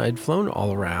exploration, I'd flown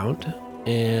all around,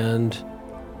 and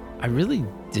I really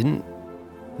didn't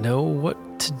know what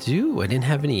to do. I didn't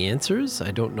have any answers.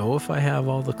 I don't know if I have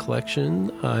all the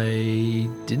collection. I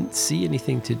didn't see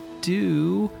anything to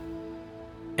do,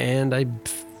 and I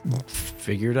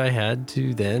figured I had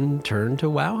to then turn to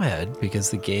Wowhead because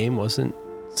the game wasn't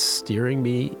steering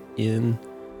me in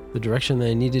the direction that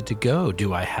I needed to go.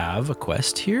 Do I have a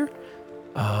quest here?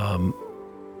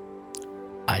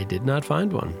 I did not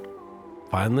find one.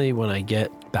 Finally, when I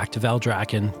get back to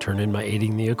Valdrakken, turn in my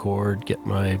Aiding the Accord, get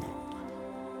my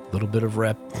little bit of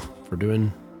rep for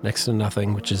doing next to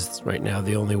nothing, which is right now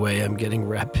the only way I'm getting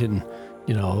rep in,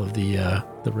 all of the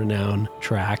renown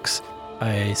tracks.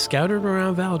 I scouted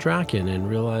around Valdrakken and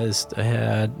realized I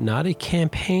had not a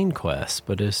campaign quest,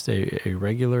 but just a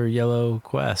regular yellow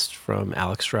quest from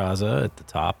Alexstrasza at the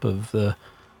top of the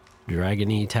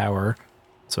Dragony Tower.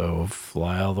 So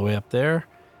fly all the way up there,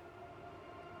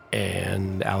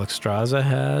 and Alexstrasza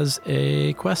has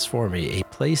a quest for me, A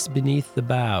Place Beneath the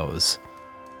Boughs.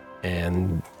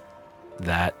 And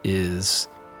that is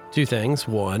two things.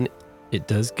 One, it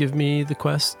does give me the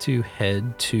quest to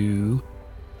head to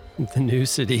the new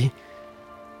city.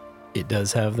 It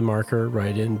does have the marker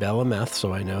right in Belemeth,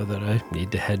 so I know that I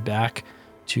need to head back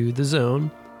to the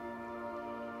zone.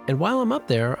 And while I'm up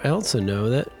there, I also know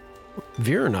that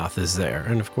Viranoth is there.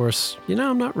 And of course,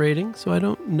 I'm not raiding, so I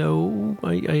don't know.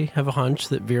 I have a hunch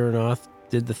that Viranoth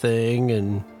did the thing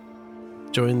and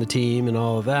joined the team and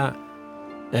all of that.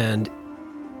 And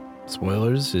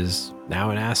spoilers is now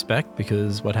an aspect,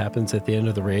 because what happens at the end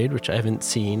of the raid, which I haven't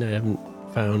seen, I haven't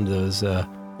found those, I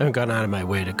haven't gone out of my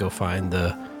way to go find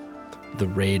the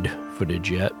raid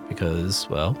footage yet, because,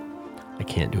 well, I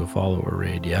can't do a follower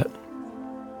raid yet.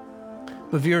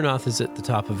 But Viranoth is at the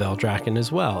top of Valdrakken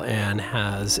as well, and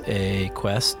has a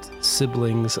quest,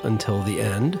 Siblings Until the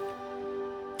End.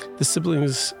 The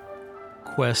Siblings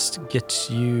quest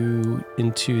gets you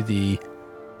into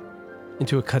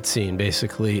a cutscene,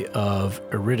 basically, of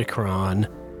Iridikron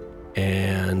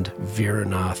and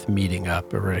Viranoth meeting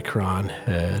up. Iridikron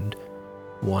had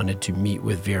wanted to meet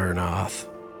with Viranoth,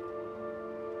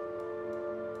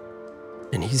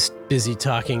 and he's busy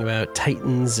talking about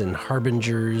Titans and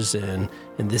Harbingers, and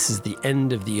this is the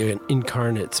end of the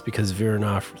Incarnates, because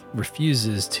Viranoth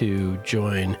refuses to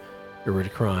join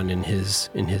Iridikron in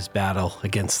his battle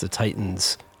against the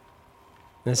Titans.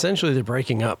 And essentially they're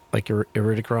breaking up. Like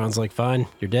Iridikron's like, fine,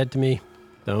 you're dead to me.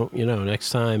 Don't,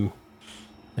 next time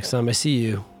I see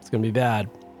you, it's gonna be bad.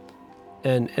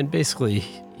 And basically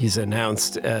he's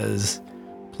announced as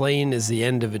plain as the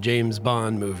end of a James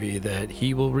Bond movie that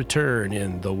he will return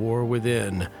in The War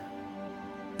Within.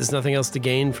 There's nothing else to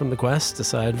gain from the quest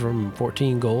aside from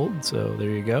 14 gold, so there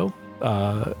you go.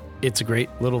 It's a great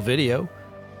little video.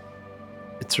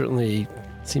 It certainly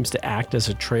seems to act as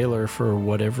a trailer for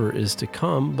whatever is to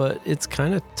come, but it's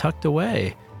kind of tucked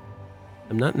away.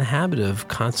 I'm not in the habit of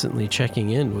constantly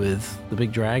checking in with the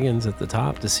big dragons at the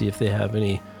top to see if they have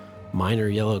any minor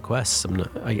yellow quests.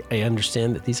 I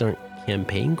understand that these aren't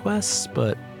campaign quests,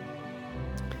 but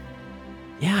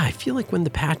yeah, I feel like when the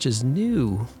patch is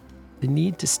new, they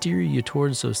need to steer you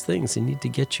towards those things. They need to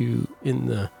get you in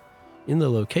the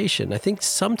location. I think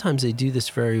sometimes they do this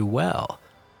very well.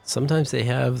 Sometimes they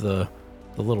have the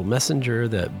little messenger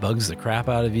that bugs the crap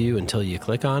out of you until you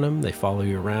click on them. They follow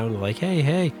you around like,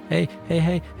 hey,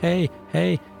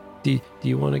 do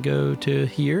you want to go to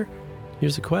here?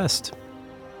 Here's a quest.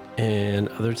 And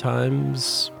other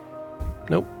times,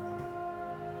 nope.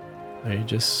 I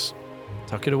just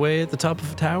tuck it away at the top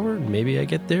of a tower. Maybe I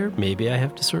get there. Maybe I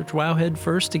have to search Wowhead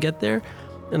first to get there.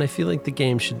 And I feel like the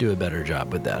game should do a better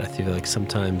job with that. I feel like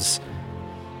sometimes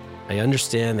I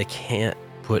understand they can't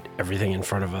put everything in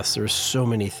front of us. There's so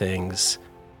many things.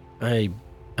 I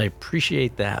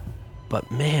appreciate that. But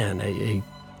man, I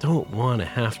don't want to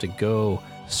have to go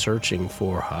searching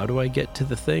for how do I get to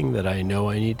the thing that I know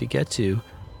I need to get to?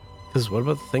 Because what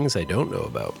about the things I don't know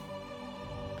about?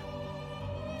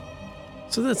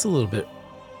 So that's a little bit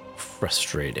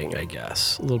frustrating, I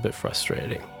guess. A little bit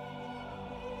frustrating.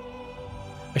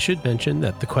 I should mention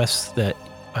that the quest that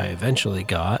I eventually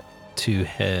got to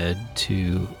head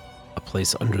to a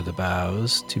place under the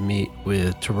boughs to meet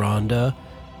with Tyrande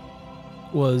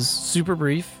was super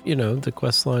brief. You know, the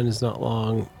quest line is not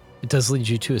long. It does lead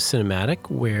you to a cinematic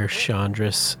where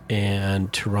Chandris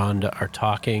and Tyrande are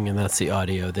talking, and that's the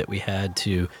audio that we had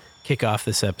to kick off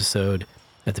this episode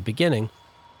at the beginning.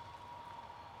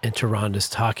 And Tyrande's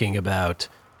talking about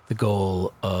the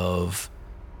goal of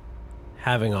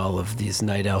having all of these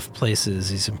night elf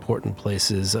places, these important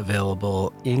places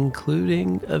available,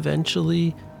 including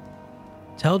eventually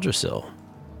Teldrassil,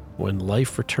 when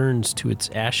life returns to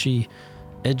its ashy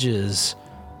edges.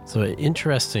 So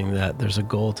interesting that there's a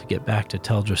goal to get back to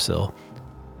Teldrassil.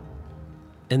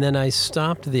 And then I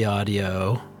stopped the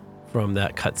audio from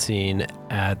that cutscene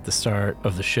at the start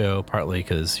of the show, partly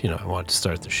because, I wanted to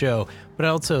start the show, but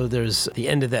also there's the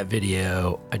end of that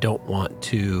video. I don't want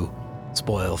to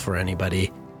spoil for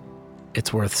anybody.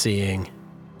 It's worth seeing.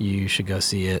 You should go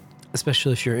see it,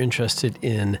 especially if you're interested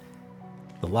in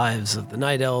the lives of the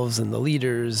night elves and the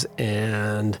leaders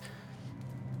and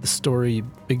the story,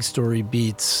 big story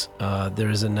beats.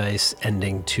 There's a nice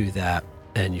ending to that,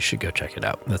 and you should go check it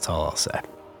out. That's all I'll say.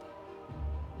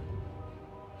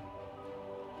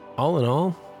 All in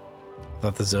all, I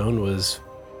thought the zone was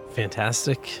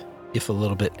fantastic, if a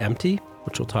little bit empty,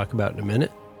 which we'll talk about in a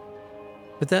minute.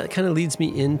 But that kind of leads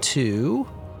me into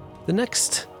the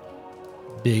next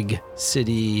big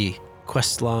city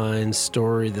questline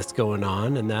story that's going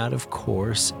on, and that, of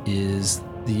course, is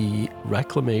the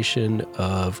reclamation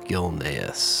of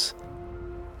Gilneas.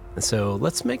 And so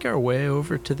let's make our way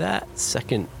over to that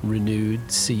second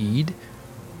renewed seed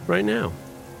right now.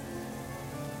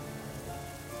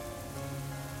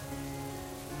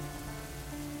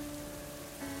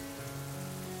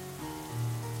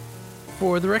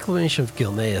 For the reclamation of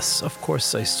Gilneas, of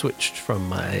course, I switched from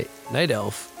my Night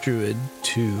Elf Druid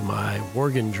to my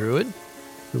Worgen Druid,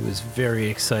 who was very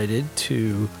excited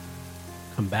to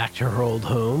come back to her old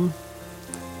home.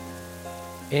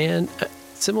 And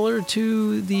similar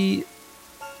to the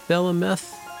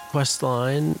Belameth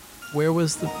questline, where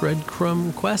was the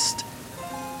breadcrumb quest?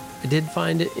 I did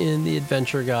find it in the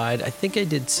adventure guide. I think I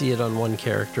did see it on one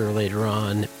character later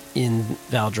on in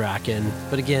Valdrakken,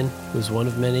 but again, it was one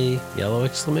of many yellow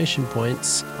exclamation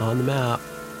points on the map.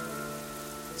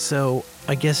 So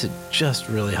I guess it just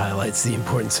really highlights the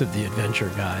importance of the adventure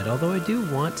guide, although I do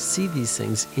want to see these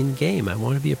things in-game. I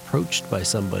want to be approached by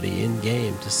somebody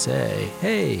in-game to say,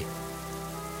 hey,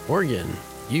 Worgen,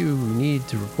 you need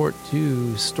to report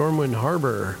to Stormwind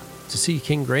Harbor to see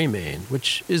King Greymane,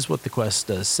 which is what the quest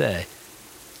does say.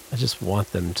 I just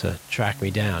want them to track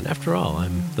me down. After all,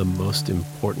 I'm the most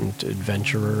important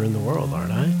adventurer in the world,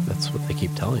 aren't I? That's what they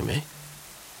keep telling me.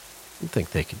 I don't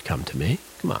think they could come to me.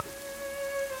 Come on.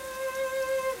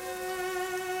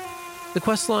 The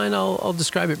quest line, I'll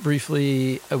describe it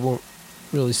briefly. I won't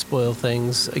really spoil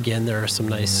things. Again, there are some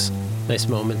nice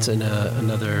moments in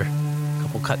another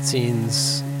couple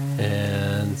cutscenes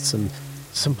and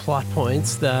some plot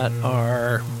points that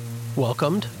are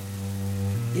welcomed.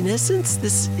 in essence,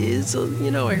 this is,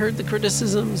 I heard the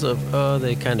criticisms of,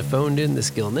 they kind of phoned in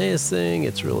this Gilneas thing.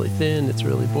 It's really thin, it's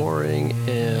really boring,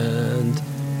 and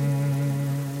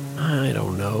I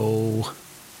don't know.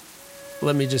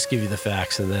 Let me just give you the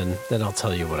facts, and then I'll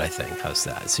tell you what I think. How's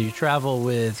that? So you travel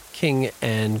with King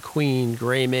and Queen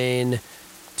Greymane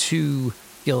to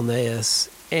Gilneas,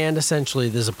 and essentially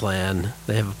there's a plan.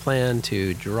 They have a plan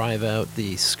to drive out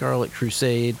the Scarlet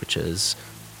Crusade, which has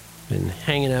been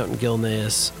hanging out in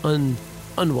Gilneas,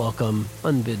 unwelcome,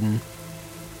 unbidden.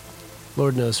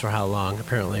 Lord knows for how long.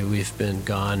 Apparently we've been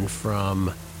gone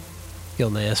from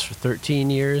Gilneas for 13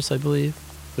 years, I believe.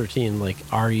 13, like,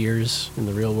 our years in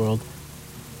the real world.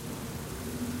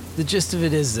 The gist of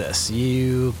it is this.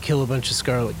 You kill a bunch of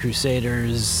Scarlet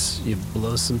Crusaders, you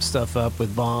blow some stuff up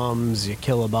with bombs, you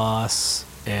kill a boss,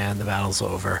 and the battle's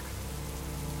over.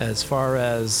 As far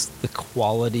as the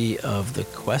quality of the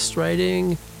quest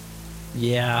writing,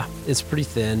 yeah, it's pretty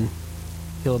thin.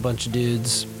 Kill a bunch of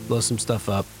dudes, blow some stuff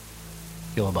up,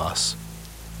 kill a boss.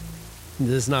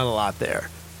 There's not a lot there.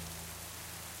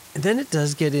 And then it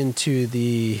does get into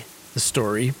the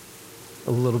story.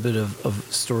 A little bit of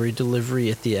story delivery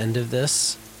at the end of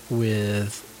this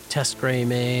with Tess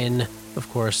Greymane, of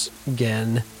course,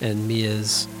 Gen and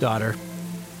Mia's daughter.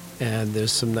 And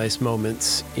there's some nice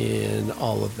moments in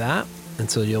all of that.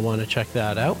 And so you'll want to check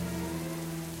that out.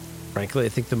 Frankly, I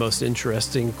think the most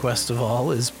interesting quest of all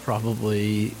is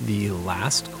probably the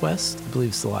last quest. I believe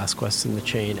it's the last quest in the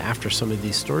chain after some of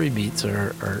these story beats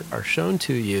are shown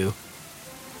to you.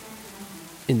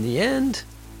 In the end,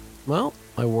 well,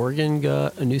 my Worgen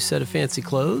got a new set of fancy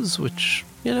clothes, which,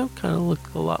 kind of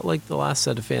look a lot like the last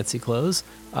set of fancy clothes.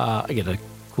 I get a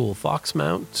cool fox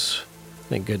mount.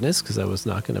 Thank goodness, because I was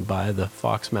not going to buy the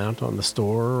fox mount on the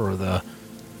store or the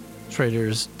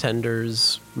Trader's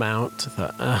Tenders mount. I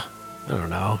thought, I don't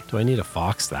know. Do I need a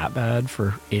fox that bad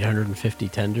for 850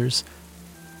 tenders?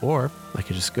 Or I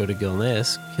could just go to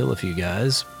Gilneas, kill a few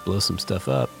guys, blow some stuff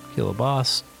up, kill a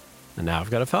boss, and now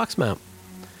I've got a fox mount.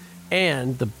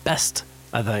 And the best,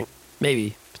 I think,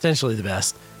 maybe potentially the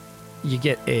best, you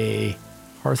get a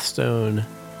Hearthstone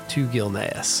to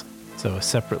Gilneas. So a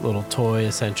separate little toy,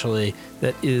 essentially,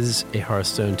 that is a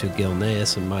Hearthstone to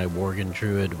Gilneas, and my Worgen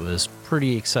Druid was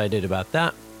pretty excited about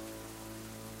that.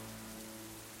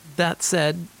 That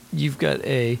said, you've got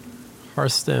a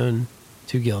Hearthstone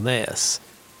to Gilneas.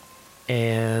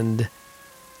 And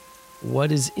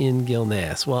what is in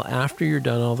Gilneas? Well, after you're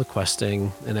done all the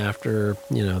questing and after,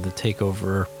 the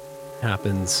takeover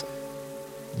happens,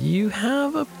 you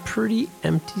have a pretty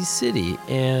empty city.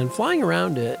 And flying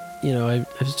around it, I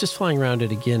was just flying around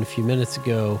it again a few minutes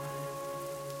ago.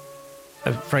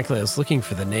 Frankly, I was looking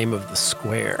for the name of the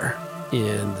square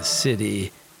in the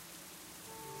city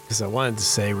because I wanted to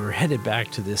say we were headed back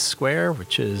to this square,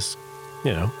 which is,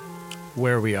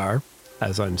 where we are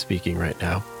as I'm speaking right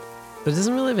now. But it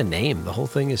doesn't really have a name. The whole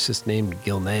thing is just named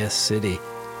Gilneas City.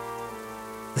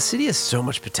 The city has so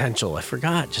much potential. I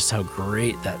forgot just how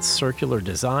great that circular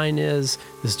design is.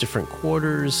 There's different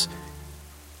quarters.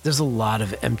 There's a lot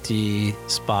of empty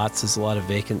spots. There's a lot of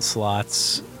vacant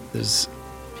slots. There's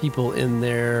people in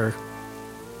there,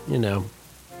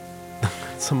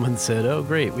 Someone said, oh,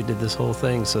 great, we did this whole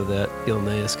thing so that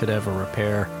Gilneas could have a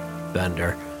repair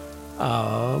vendor.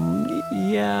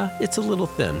 Yeah, it's a little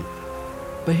thin.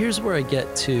 But here's where I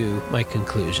get to my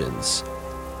conclusions.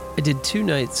 I did 2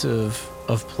 nights of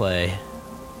play,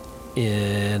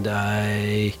 and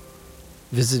I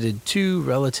visited 2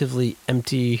 relatively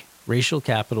empty racial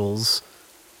capitals.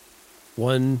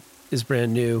 One is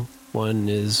brand new, one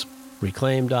is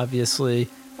reclaimed, obviously.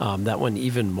 That one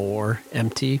even more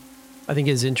empty. I think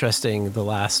it's interesting the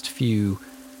last few,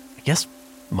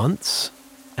 months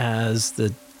as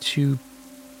the 2.5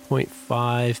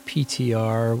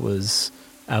 PTR was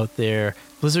out there.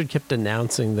 Blizzard kept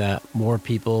announcing that more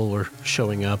people were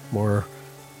showing up, more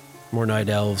night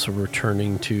elves were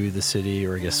returning to the city,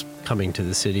 or coming to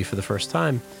the city for the first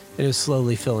time, and it was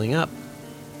slowly filling up.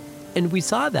 And we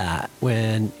saw that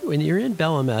when you're in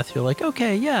Belemeth, you're like,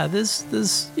 okay, yeah, this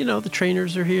the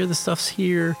trainers are here, the stuff's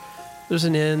here, there's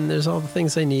an inn, there's all the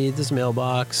things I need, there's a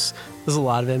mailbox, there's a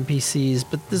lot of NPCs,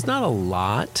 but there's not a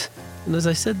lot. And as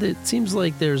I said, it seems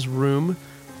like there's room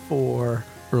for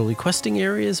early questing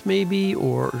areas maybe,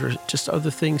 or just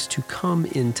other things to come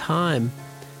in time,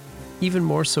 even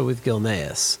more so with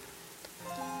Gilneas.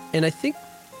 And I think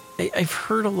I've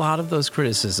heard a lot of those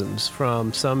criticisms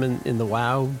from some in the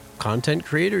WoW content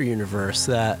creator universe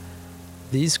that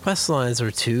these quest lines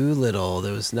are too little.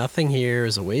 There was nothing here.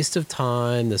 It's a waste of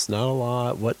time. There's not a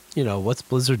lot. What's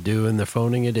Blizzard doing? They're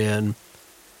phoning it in.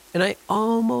 And I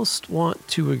almost want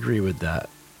to agree with that.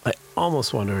 I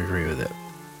almost want to agree with it.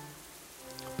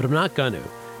 But I'm not going to,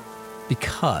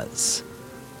 because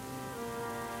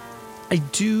I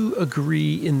do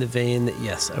agree in the vein that,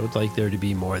 yes, I would like there to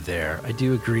be more there. I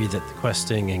do agree that the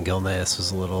questing in Gilneas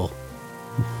was a little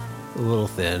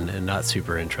thin and not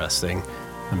super interesting.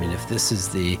 I mean, if this is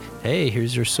the, hey,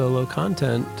 here's your solo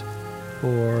content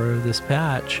for this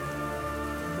patch,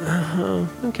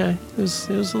 okay, it was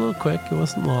a little quick. It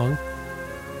wasn't long.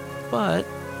 But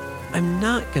I'm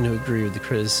not going to agree with the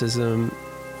criticism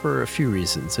for a few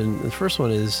reasons. And the first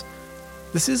one is,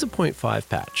 this is a 0.5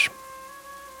 patch.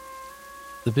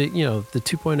 The big, the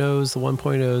 2.0s, the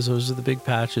 1.0s, those are the big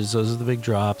patches. Those are the big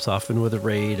drops, often with a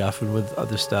raid, often with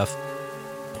other stuff.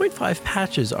 0.5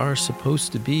 patches are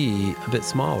supposed to be a bit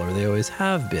smaller. They always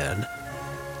have been.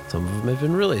 Some of them have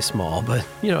been really small, but,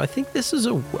 I think this is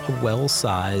a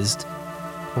well-sized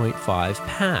 0.5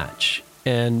 patch.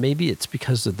 And maybe it's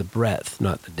because of the breadth,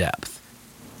 not the depth.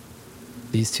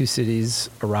 These two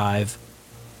cities arrive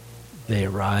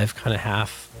kind of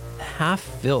half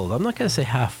filled. I'm not going to say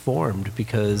half formed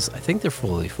because I think they're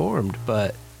fully formed,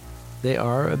 but they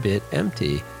are a bit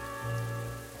empty.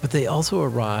 But they also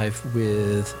arrive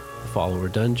with the follower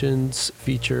dungeons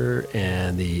feature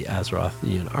and the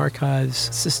Azerothian archives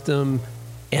system.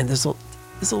 And there's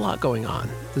a lot going on.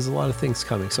 There's a lot of things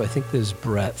coming. So I think there's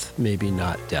breadth, maybe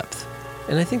not depth.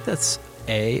 And I think that's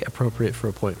appropriate for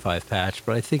a 0.5 patch,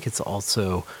 but I think it's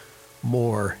also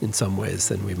more in some ways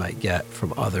than we might get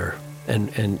from other. And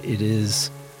it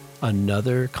is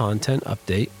another content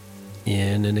update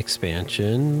in an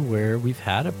expansion where we've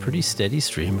had a pretty steady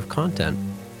stream of content.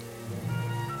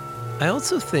 I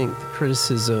also think the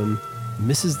criticism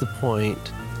misses the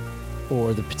point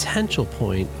or the potential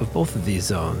point of both of these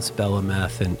zones,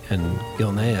 Belemeth and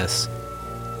Gilneas.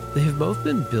 They have both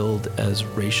been billed as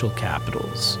racial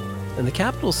capitals. And the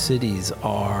capital cities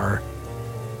are,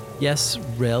 yes,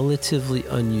 relatively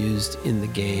unused in the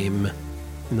game,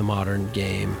 in the modern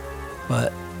game,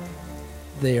 but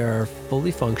they are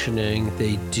fully functioning.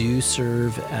 They do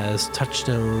serve as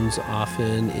touchstones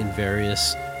often in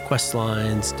various quest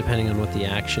lines, depending on what the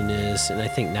action is. And I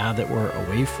think now that we're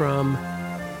away from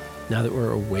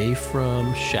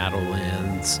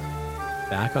Shadowlands,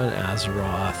 back on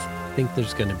Azeroth, I think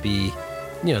there's going to be,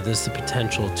 there's the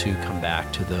potential to come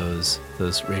back to those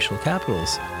racial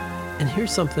capitals. And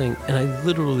here's something, and I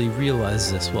literally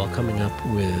realized this while coming up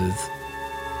with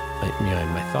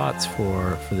my thoughts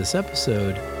for this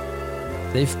episode.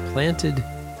 They've planted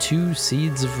 2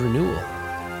 seeds of renewal.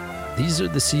 These are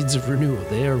the seeds of renewal.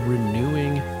 They are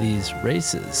renewing these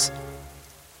races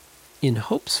in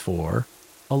hopes for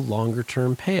a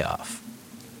longer-term payoff.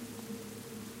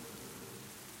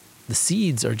 The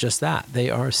seeds are just that. They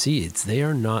are seeds. They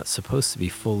are not supposed to be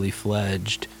fully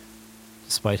fledged,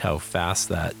 despite how fast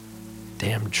that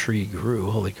damn tree grew.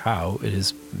 Holy cow, it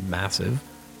is massive.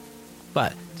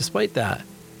 But despite that,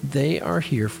 they are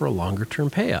here for a longer-term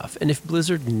payoff. And if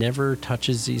Blizzard never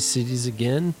touches these cities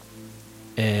again,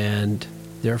 and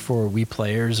therefore we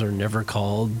players are never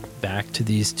called back to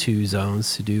these 2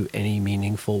 zones to do any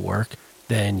meaningful work,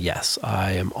 then yes,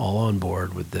 I am all on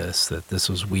board with this, that this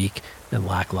was weak and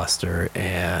lackluster,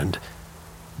 and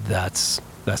that's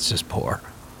just poor.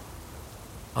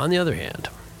 On the other hand,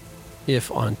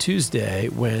 if on Tuesday,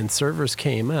 when servers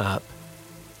came up,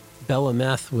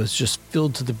 Belemeth was just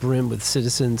filled to the brim with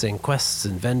citizens and quests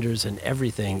and vendors and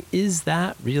everything, is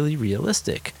that really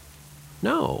realistic?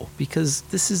 No, because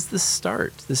this is the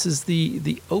start. This is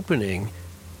the opening.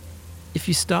 If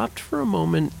you stopped for a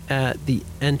moment at the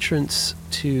entrance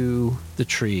to the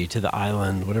tree, to the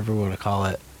island, whatever we want to call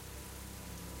it,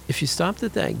 if you stopped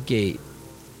at that gate,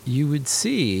 you would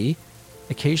see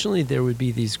occasionally there would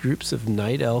be these groups of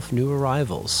night elf new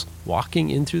arrivals walking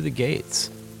in through the gates.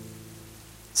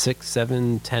 6,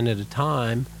 7, 10 at a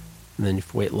time. And then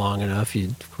if you wait long enough, you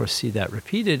of course see that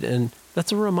repeated. And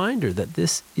that's a reminder that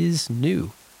this is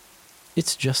new.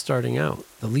 It's just starting out.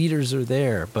 The leaders are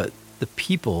there, but the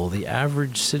people, the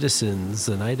average citizens,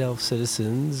 the night elf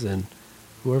citizens, and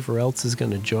whoever else is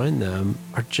going to join them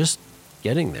are just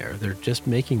getting there. They're just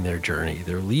making their journey.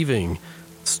 They're leaving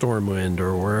Stormwind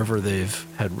or wherever they've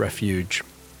had refuge.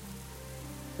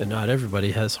 And not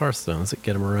everybody has Hearthstones that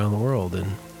get them around the world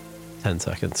in 10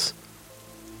 seconds.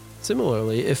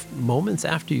 Similarly, if moments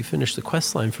after you finish the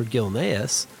questline for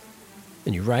Gilneas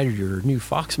and you ride your new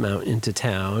fox mount into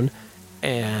town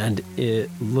and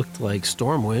it looked like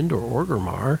Stormwind or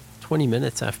Orgrimmar 20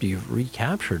 minutes after you've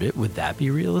recaptured it, would that be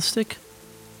realistic?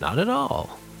 Not at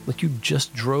all. Like, you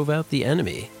just drove out the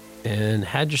enemy and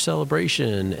had your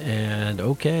celebration, and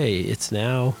okay, it's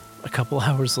now a couple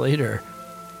hours later.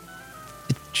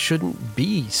 It shouldn't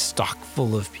be stock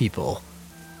full of people.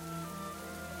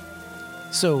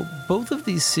 So both of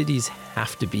these cities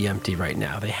have to be empty right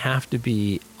now. They have to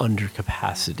be under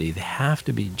capacity. They have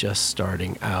to be just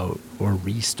starting out or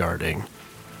restarting.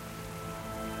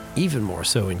 Even more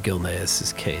so in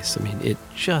Gilneas' case. I mean, it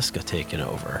just got taken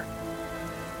over.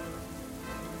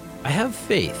 I have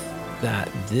faith that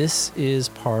this is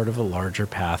part of a larger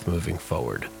path moving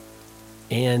forward.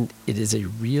 And it is a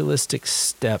realistic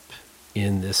step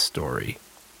in this story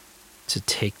to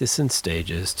take this in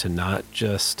stages, to not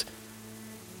just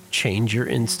change your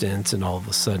instance and all of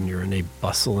a sudden you're in a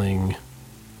bustling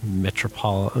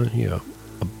metropolitan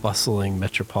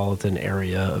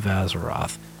area of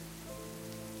Azeroth.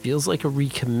 Feels like a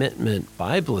recommitment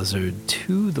by Blizzard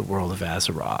to the world of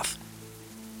Azeroth.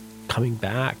 Coming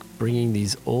back, bringing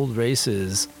these old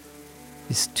races,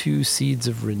 these 2 seeds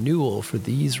of renewal for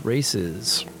these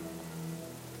races,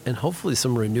 and hopefully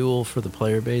some renewal for the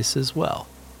player base as well.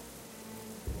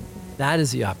 That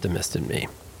is the optimist in me.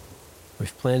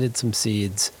 We've planted some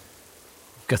seeds.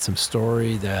 We've got some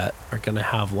story that are going to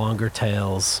have longer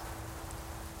tails.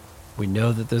 We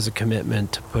know that there's a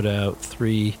commitment to put out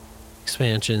 3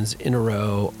 expansions in a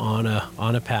row on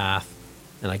a path,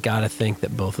 and I gotta think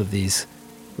that both of these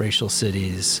racial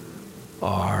cities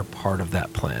are part of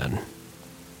that plan.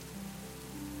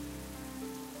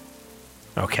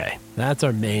 Okay, that's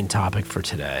our main topic for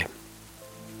today.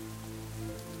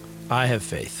 I have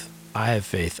faith. I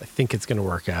think it's going to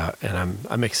work out, and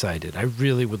I'm excited. I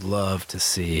really would love to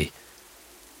see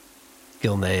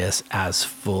Gilneas as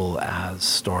full as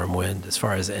Stormwind as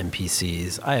far as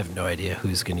NPCs. I have no idea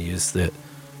who's going to use it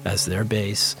as their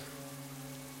base.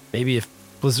 Maybe if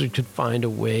Blizzard could find a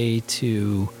way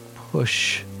to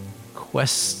push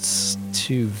quests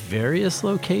to various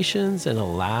locations and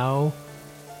allow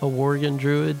a Worgen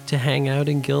Druid to hang out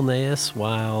in Gilneas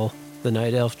while the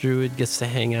Night Elf Druid gets to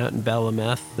hang out in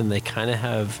Belemeth, and they kind of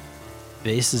have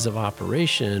bases of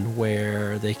operation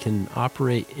where they can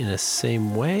operate in a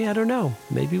same way. I don't know.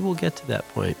 Maybe we'll get to that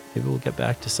point. Maybe we'll get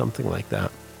back to something like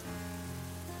that.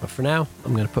 But for now,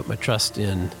 I'm going to put my trust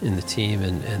in the team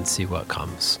and see what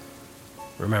comes.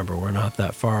 Remember, we're not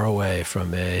that far away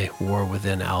from a war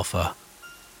within Alpha.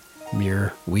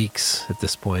 Mere weeks at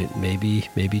this point, maybe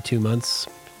 2 months,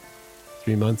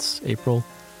 3 months, April.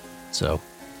 So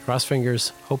cross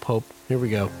fingers, hope, here we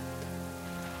go.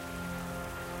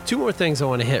 2 more things I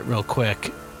want to hit real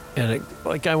quick, and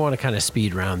I want to kind of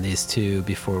speed round these 2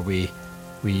 before we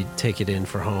take it in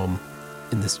for home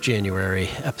in this January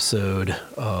episode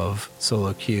of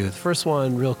Solo Q. The first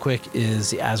one, real quick,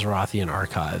 is the Azerothian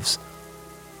Archives.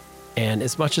 And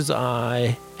as much as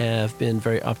I have been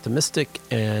very optimistic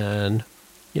and,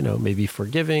 maybe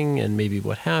forgiving and maybe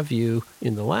what have you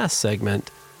in the last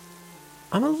segment,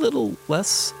 I'm a little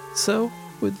less so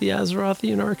with the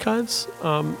Azerothian Archives.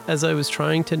 As I was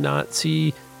trying to not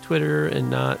see Twitter and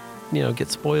not, get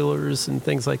spoilers and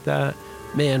things like that,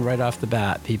 man, right off the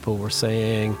bat, people were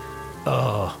saying,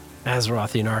 oh,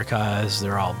 Azerothian Archives,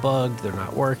 they're all bugged, they're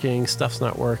not working, stuff's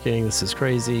not working, this is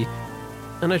crazy.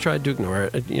 And I tried to ignore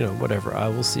it, whatever, I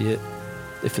will see it.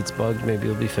 If it's bugged, maybe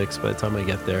it'll be fixed by the time I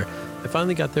get there. I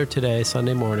finally got there today,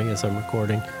 Sunday morning, as I'm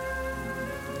recording.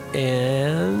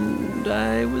 And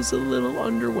I was a little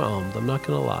underwhelmed, I'm not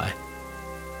going to lie.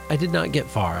 I did not get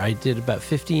far. I did about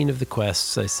 15 of the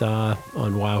quests. I saw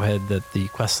on Wowhead that the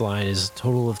quest line is a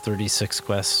total of 36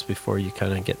 quests before you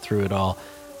kind of get through it all.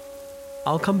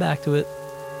 I'll come back to it,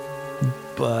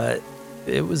 but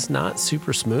it was not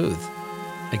super smooth.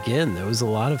 Again, there was a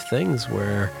lot of things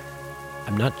where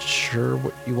I'm not sure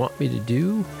what you want me to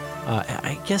do.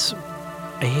 I guess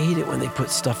I hate it when they put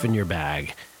stuff in your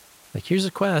bag. Like, here's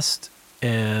a quest,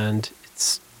 and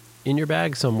it's in your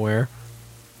bag somewhere.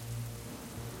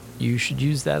 You should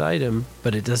use that item,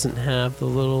 but it doesn't have the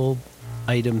little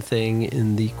item thing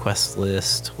in the quest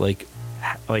list. Like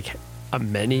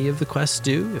many of the quests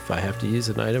do. If I have to use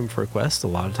an item for a quest, a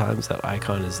lot of times that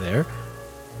icon is there.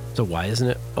 So why isn't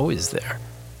it always there?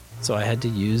 So I had to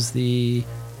use the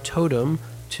totem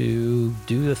to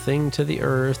do the thing to the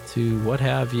earth, to what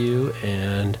have you,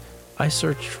 and I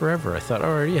searched forever. I thought, I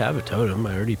already have a totem.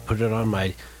 I already put it on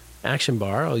my action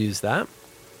bar. I'll use that.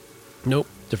 Nope,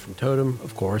 different totem,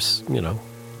 of course. The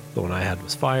one I had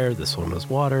was fire. This one was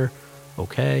water.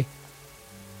 Okay.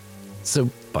 So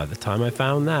by the time I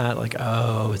found that,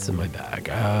 oh, it's in my bag.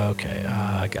 Okay,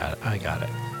 I got it.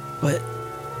 But,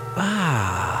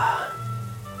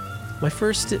 my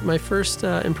first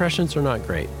impressions are not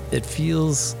great. It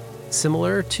feels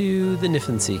similar to the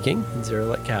Niffen Seeking in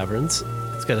Zeralek Caverns.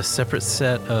 It's got a separate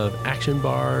set of action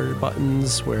bar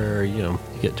buttons where, you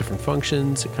get different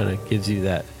functions. It kind of gives you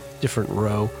that different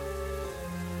row.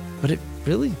 But it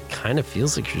really kind of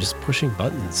feels like you're just pushing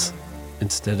buttons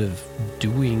instead of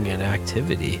doing an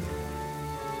activity.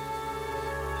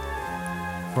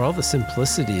 For all the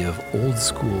simplicity of old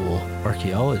school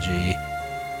archaeology,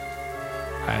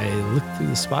 I looked through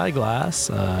the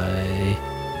spyglass,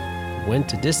 I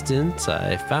went a distance,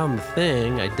 I found the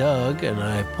thing, I dug, and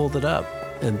I pulled it up.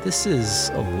 And this is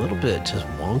a little bit just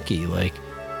wonky. Like,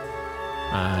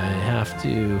 I have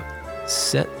to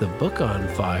set the book on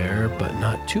fire, but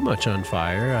not too much on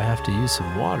fire. I have to use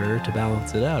some water to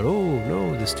balance it out. Oh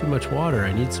no, there's too much water.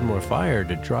 I need some more fire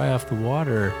to dry off the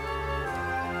water.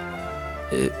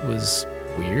 It was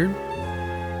weird.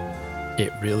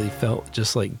 It really felt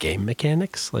just like game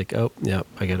mechanics. Like, oh, yeah,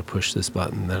 I got to push this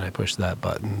button, then I push that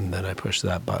button, then I push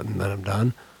that button, then I'm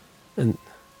done. And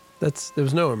there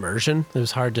was no immersion. It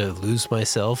was hard to lose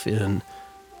myself in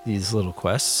these little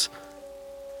quests.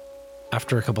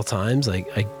 After a couple times,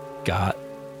 I got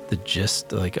the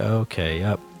gist, like, okay,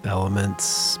 yep,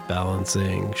 elements,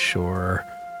 balancing, sure.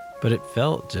 But it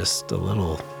felt just a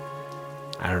little,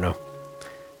 I don't know.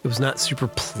 It was not super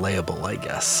playable, I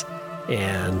guess.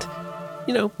 And,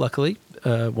 luckily,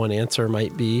 one answer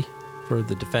might be for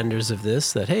the defenders of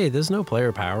this that, hey, there's no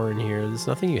player power in here. There's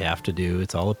nothing you have to do.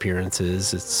 It's all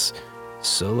appearances. It's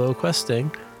solo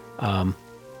questing.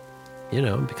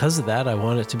 Because of that, I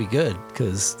want it to be good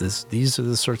because these are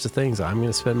the sorts of things I'm going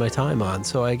to spend my time on.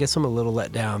 So I guess I'm a little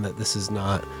let down that this is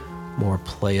not more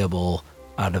playable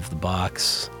out of the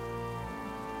box,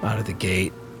 out of the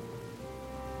gate.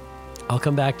 I'll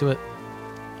come back to it.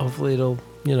 Hopefully it'll,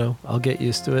 I'll get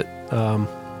used to it.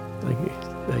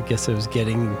 I guess I was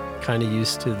getting kind of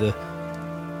used to the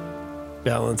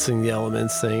balancing the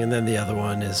elements thing. And then the other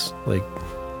one is like,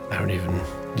 I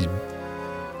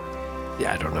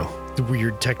don't know. The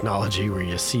weird technology where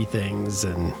you see things,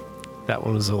 and that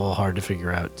one was a little hard to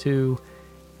figure out too.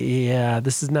 Yeah,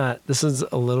 this is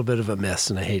a little bit of a miss,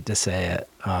 and I hate to say it.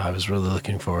 I was really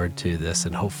looking forward to this,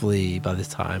 and hopefully by the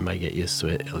time I get used to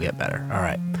it, it'll get better. All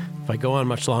right. If I go on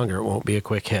much longer, it won't be a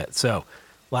quick hit. So,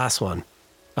 last one,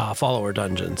 follower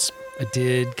dungeons. I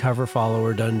did cover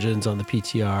follower dungeons on the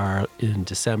PTR in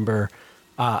December.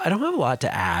 I don't have a lot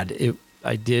to add.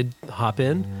 I did hop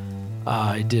in.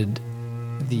 I did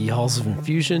the Halls of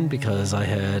Infusion because I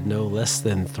had no less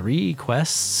than 3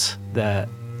 quests that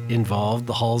involved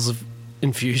the Halls of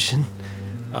Infusion,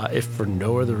 if for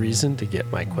no other reason to get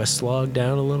my quest log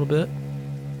down a little bit.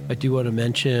 I do want to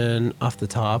mention off the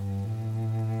top,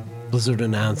 Blizzard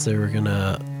announced they were going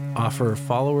to offer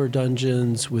follower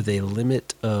dungeons with a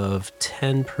limit of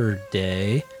 10 per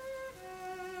day,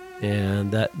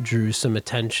 and that drew some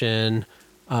attention.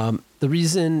 The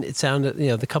reason it sounded,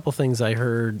 the couple things I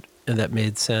heard and that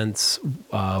made sense,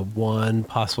 one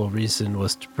possible reason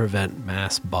was to prevent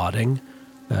mass botting,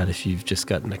 that if you've just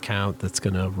got an account that's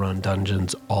going to run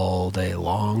dungeons all day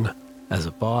long as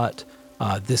a bot,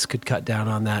 this could cut down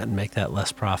on that and make that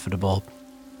less profitable.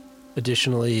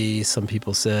 Additionally, some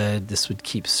people said this would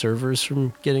keep servers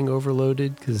from getting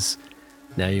overloaded because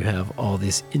now you have all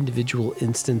these individual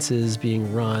instances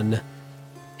being run,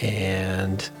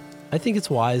 and I think it's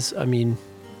wise. I mean,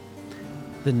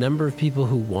 the number of people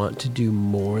who want to do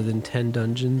more than 10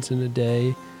 dungeons in a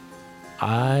day,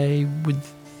 I would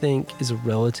think is a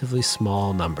relatively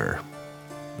small number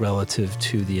relative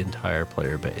to the entire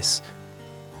player base.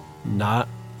 Not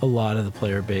a lot of the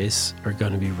player base are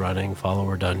going to be running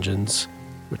follower dungeons,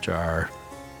 which are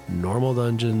normal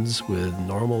dungeons with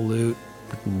normal loot,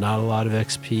 with not a lot of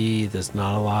XP. There's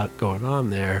not a lot going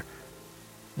on there.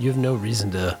 You have no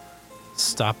reason to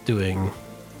stop doing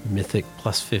Mythic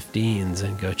plus 15s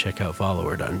and go check out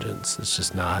follower dungeons. It's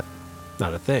just not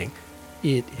a thing.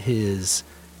 It is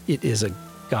a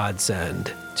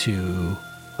godsend to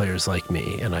players like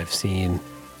me, and I've seen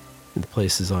in the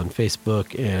places on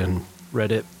Facebook and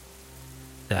Reddit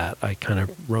that I kind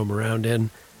of roam around in,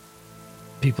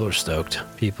 people are stoked.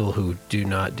 People who do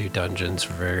not do dungeons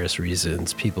for various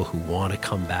reasons, people who want to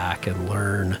come back and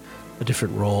learn a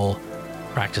different role,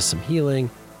 practice some healing,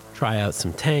 try out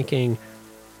some tanking.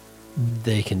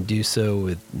 They can do so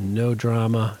with no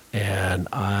drama, and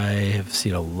I have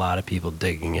seen a lot of people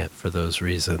digging it for those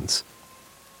reasons.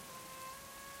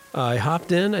 I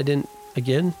hopped in. I didn't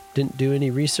do any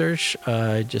research.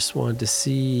 I just wanted to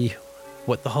see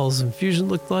what the Halls of Infusion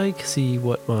looked like, see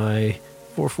what my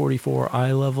 444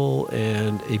 eye level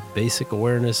and a basic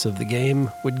awareness of the game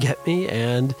would get me,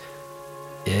 and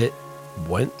it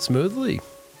went smoothly.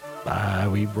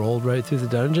 We rolled right through the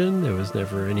dungeon. There was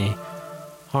never any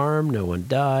harm. No one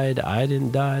died. I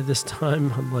didn't die this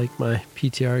time, unlike my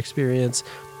PTR experience.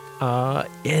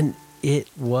 And it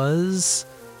was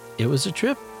a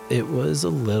trip. it was a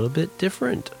little bit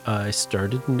different. I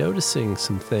started noticing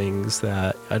some things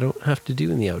that I don't have to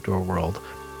do in the outdoor world.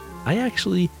 I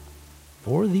actually,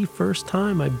 for the first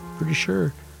time, I'm pretty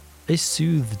sure, I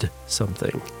soothed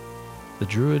something. The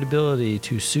druid ability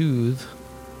to soothe,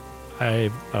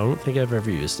 I don't think I've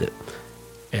ever used it.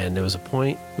 And there was a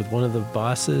point with one of the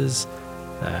bosses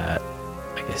that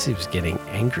I guess he was getting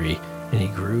angry, and he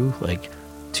grew like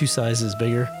 2 sizes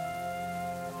bigger,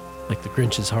 like the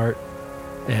Grinch's heart.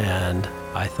 And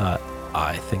I thought,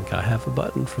 I think I have a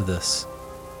button for this.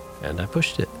 And I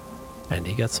pushed it, and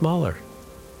he got smaller.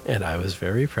 And I was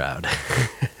very proud.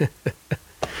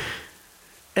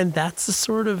 And that's the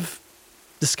sort of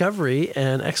discovery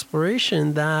and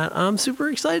exploration that I'm super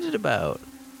excited about.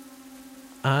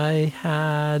 I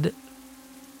had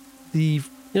the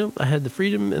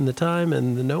freedom and the time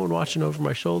and the no one watching over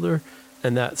my shoulder,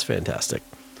 and that's fantastic.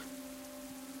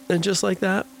 And just like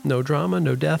that, no drama,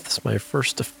 no deaths. My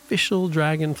first official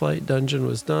Dragonflight dungeon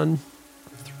was done.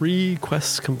 3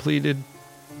 quests completed.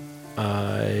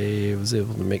 I was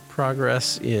able to make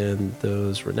progress in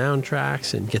those renown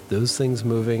tracks and get those things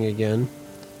moving again.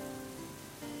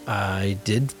 I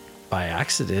did, by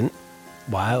accident,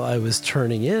 while I was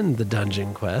turning in the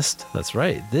dungeon quest. That's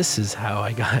right. This is how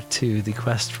I got to the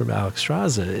quest from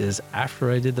Alexstrasza, is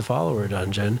after I did the follower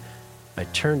dungeon, I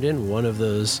turned in one of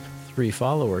those 3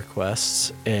 follower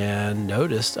quests and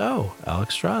noticed, oh,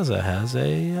 Alexstrasza has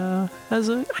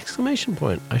an exclamation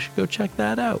point. I should go check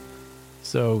that out.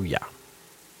 So yeah,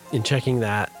 in checking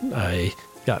that, I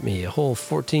got me a whole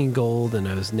 14 gold, and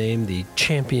I was named the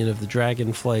champion of the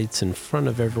Dragonflights in front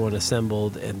of everyone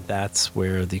assembled, and that's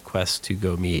where the quest to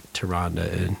go meet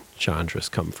Tyrande and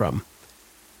Chandras come from.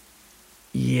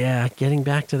 Yeah, getting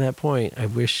back to that point, I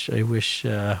wish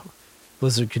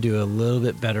Blizzard could do a little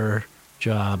bit better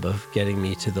job of getting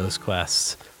me to those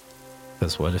quests.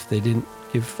 Because what if they didn't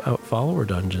give out follower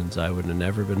dungeons? I would have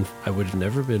never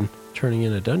been turning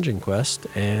in a dungeon quest,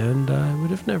 and I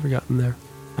would have never gotten there.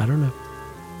 I don't know.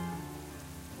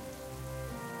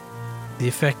 The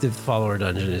effective follower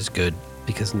dungeon is good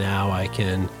because now I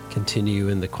can continue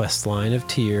in the quest line of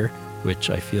Tyr, which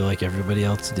I feel like everybody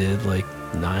else did like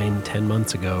 9-10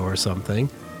 months ago or something.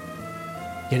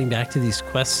 Getting back to these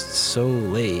quests so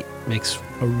late makes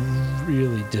for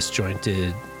really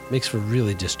disjointed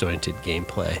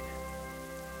gameplay.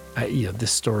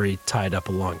 This story tied up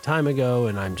a long time ago,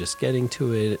 and I'm just getting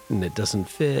to it, and it doesn't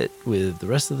fit with the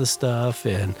rest of the stuff,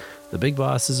 and the big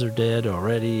bosses are dead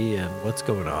already, and what's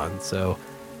going on? So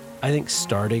I think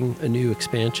starting a new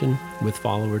expansion with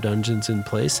follower dungeons in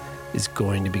place is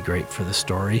going to be great for the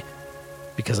story,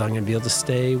 because I'm going to be able to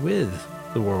stay with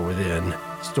the War Within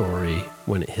story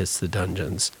when it hits the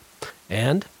dungeons.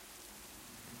 And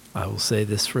I will say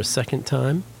this for a second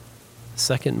time,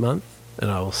 second month, and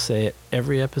I will say it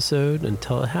every episode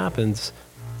until it happens.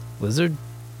 Blizzard,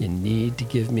 you need to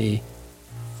give me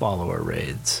follower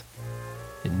raids.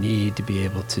 You need to be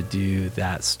able to do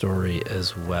that story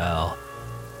as well,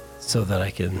 so that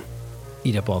I can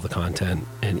eat up all the content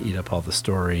and eat up all the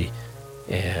story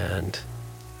and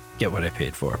get what I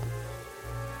paid for.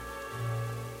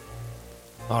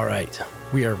 All right,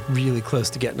 we are really close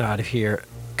to getting out of here.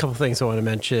 A couple things I want to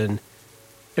mention.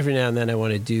 Every now and then I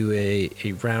want to do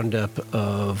a roundup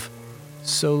of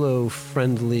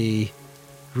solo-friendly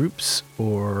groups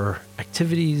or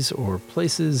activities or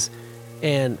places.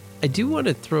 And I do want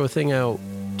to throw a thing out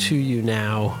to you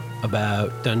now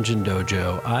about Dungeon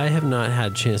Dojo. I have not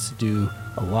had a chance to do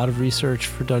a lot of research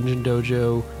for Dungeon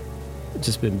Dojo. I've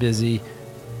just been busy.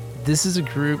 This is a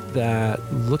group that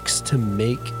looks to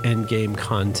make endgame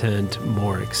content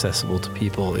more accessible to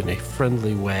people in a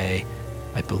friendly way.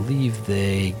 I believe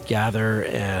they gather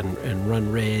and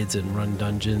run raids and run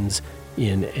dungeons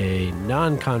in a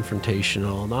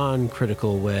non-confrontational,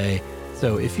 non-critical way.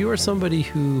 So if you are somebody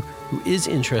who is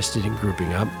interested in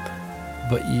grouping up,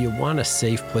 but you want a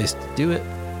safe place to do it,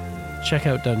 check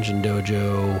out Dungeon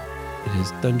Dojo. It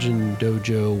is Dungeon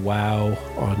Dojo WoW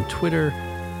on Twitter.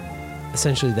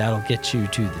 Essentially, that'll get you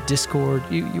to the Discord.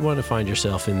 You want to find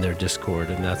yourself in their Discord,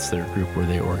 and that's their group where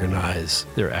they organize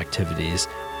their activities.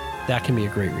 That can be a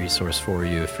great resource for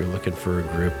you if you're looking for a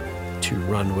group to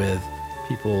run with,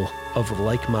 people of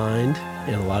like mind,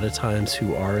 and a lot of times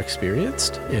who are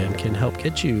experienced and can help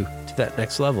get you to that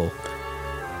next level.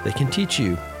 They can teach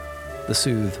you the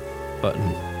soothe button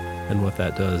and what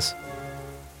that does.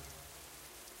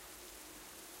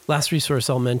 Last resource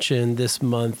I'll mention this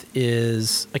month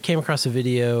is I came across a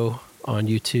video on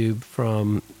YouTube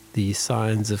from the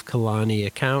Signs of Kalani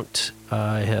account.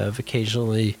 I have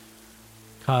occasionally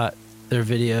caught their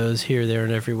videos here, there,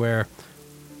 and everywhere.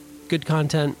 Good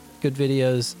content, good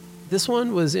videos. This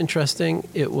one was interesting.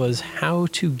 It was how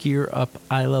to gear up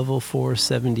eye level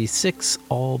 476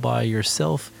 all by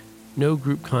yourself. No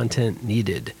group content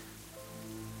needed.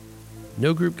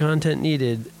 No group content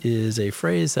needed is a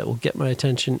phrase that will get my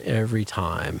attention every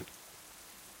time.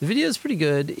 The video is pretty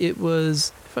good. It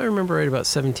was, if I remember right, about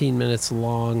 17 minutes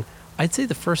long. I'd say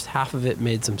the first half of it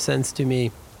made some sense to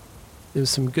me. There was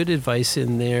some good advice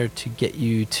in there to get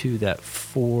you to that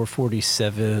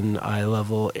 447 eye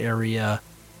level area.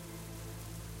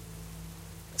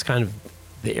 It's kind of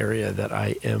the area that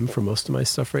I am for most of my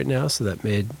stuff right now, so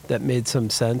that made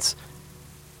some sense.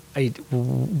 I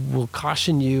will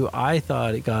caution you, I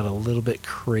thought it got a little bit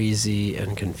crazy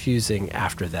and confusing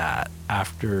after that,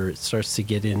 after it starts to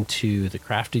get into the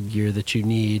crafted gear that you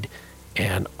need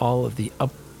and all of the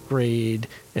upgrade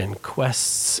and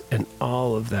quests and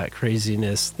all of that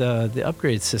craziness. The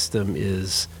upgrade system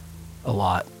is a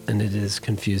lot, and it is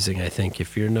confusing, I think,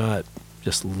 if you're not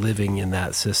just living in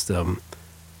that system.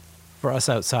 For us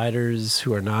outsiders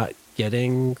who are not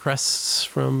getting crests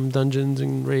from dungeons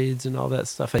and raids and all that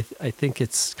stuff, I think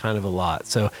it's kind of a lot.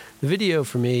 So the video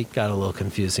for me got a little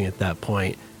confusing at that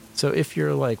point. So if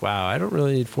you're like, wow, I don't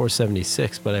really need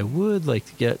 476, but I would like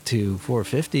to get to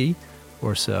 450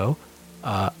 or so,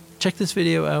 check this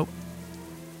video out.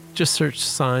 Just search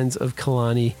Signs of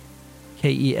Kelani,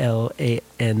 Kelani,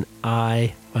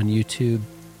 on YouTube.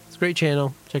 It's a great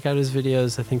channel. Check out his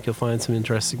videos. I think you'll find some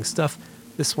interesting stuff.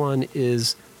 This one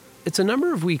it's a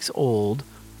number of weeks old,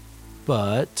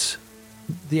 but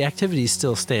the activities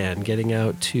still stand. Getting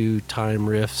out to time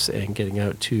rifts and getting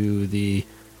out to the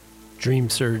dream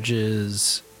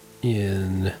surges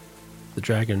in the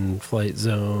Dragonflight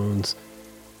zones.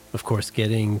 Of course,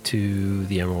 getting to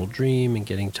the Emerald Dream and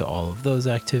getting to all of those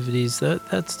activities,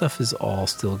 that stuff is all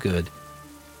still good.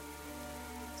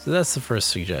 So that's the first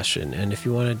suggestion. And if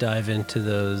you want to dive into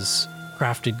those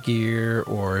crafted gear,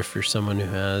 or if you're someone who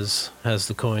has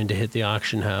the coin to hit the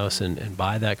auction house and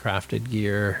buy that crafted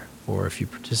gear, or if you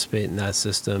participate in that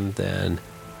system, then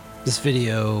this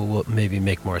video will maybe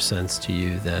make more sense to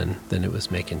you than it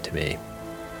was making to me.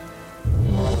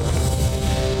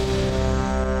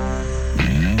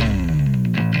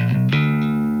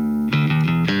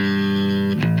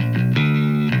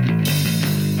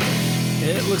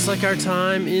 It looks like our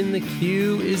time in the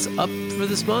queue is up for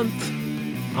this month.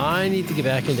 I need to get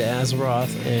back into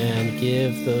Azeroth and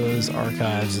give those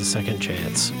archives a second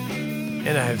chance.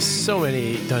 And I have so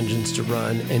many dungeons to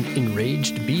run and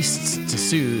enraged beasts to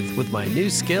soothe with my new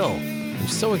skill. I'm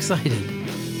so excited.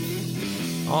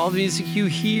 All the music you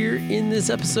hear in this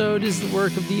episode is the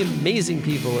work of the amazing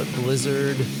people at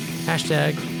Blizzard.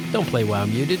 Hashtag don't play WoW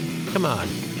muted. Come on.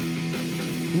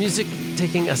 Music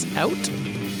taking us out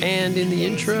and in the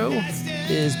intro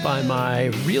is by my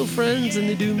real friends in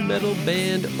the doom metal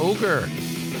band Ogre.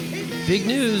 Big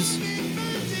news!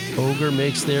 Ogre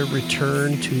makes their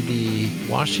return to the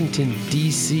Washington,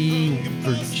 D.C.,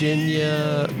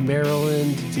 Virginia,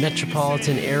 Maryland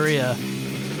metropolitan area.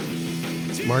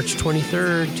 March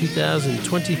 23rd,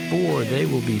 2024, they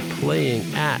will be playing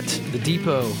at the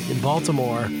Depot in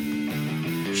Baltimore.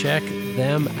 Check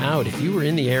them out. If you were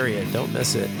in the area, don't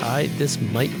miss it. This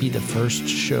might be the first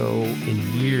show in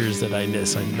years that I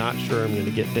miss. I'm not sure I'm going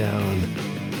to get down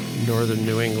northern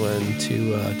New England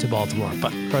to Baltimore,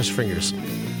 but cross your fingers.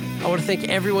 I want to thank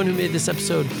everyone who made this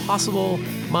episode possible.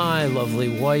 My lovely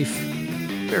wife,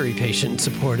 very patient and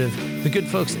supportive. The good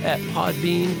folks at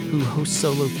Podbean who host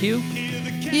Solo Q.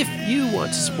 If you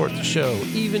want to support the show,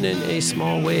 even in a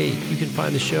small way, you can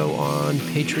find the show on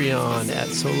Patreon at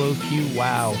Solo Q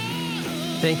Wow.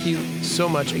 Thank you so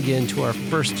much again to our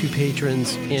first two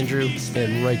patrons, Andrew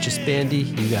and Righteous Bandy.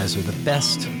 You guys are the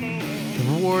best. The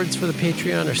rewards for the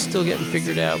Patreon are still getting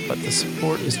figured out, but the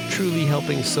support is truly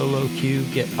helping Solo Q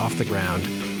get off the ground.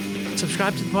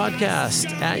 Subscribe to the podcast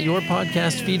at your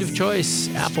podcast feed of choice.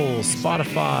 Apple,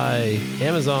 Spotify,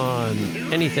 Amazon,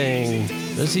 anything.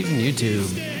 There's even YouTube.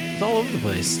 It's all over the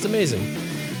place. It's amazing.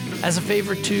 As a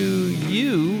favor to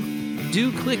you,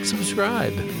 do click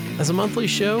subscribe. As a monthly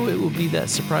show, it will be that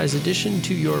surprise addition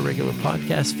to your regular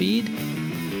podcast feed.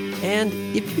 And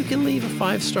if you can leave a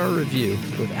 5-star review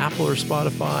with Apple or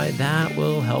Spotify, that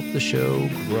will help the show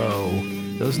grow.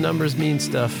 Those numbers mean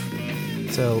stuff.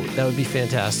 So that would be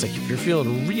fantastic. If you're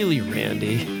feeling really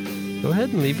randy, go ahead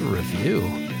and leave a review.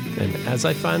 And as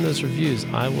I find those reviews,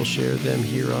 I will share them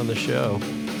here on the show.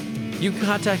 You can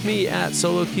contact me at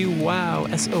soloqueuewow,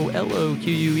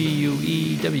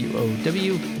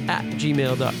 SOLOQUEUEWOW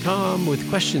 @gmail.com with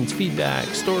questions, feedback,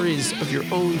 stories of your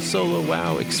own solo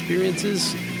WoW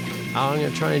experiences. I'm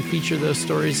going to try and feature those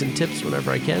stories and tips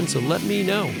whenever I can, so let me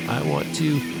know. I want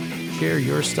to share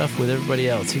your stuff with everybody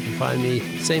else. You can find me,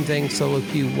 same thing, Solo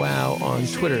Q Wow, on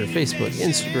Twitter, Facebook,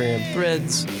 Instagram,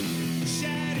 Threads,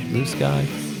 Blue Sky.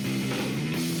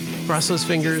 Cross those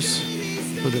fingers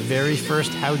for the very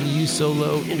first How Do You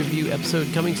Solo interview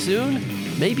episode coming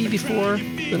soon. Maybe before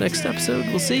the next episode.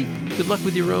 We'll see. Good luck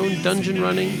with your own dungeon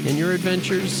running and your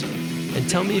adventures. And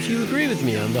tell me if you agree with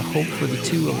me on the hope for the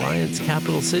 2 Alliance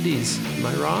capital cities. Am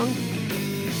I wrong?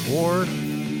 Or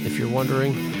if you're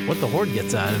wondering what the Horde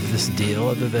gets out of this deal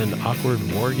other than awkward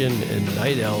Morgan and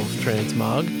Night Elf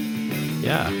transmog.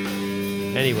 Yeah.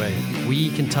 Anyway, we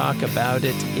can talk about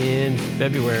it in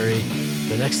February,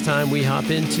 the next time we hop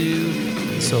into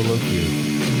Solo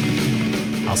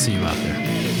Q. I'll see you out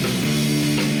there.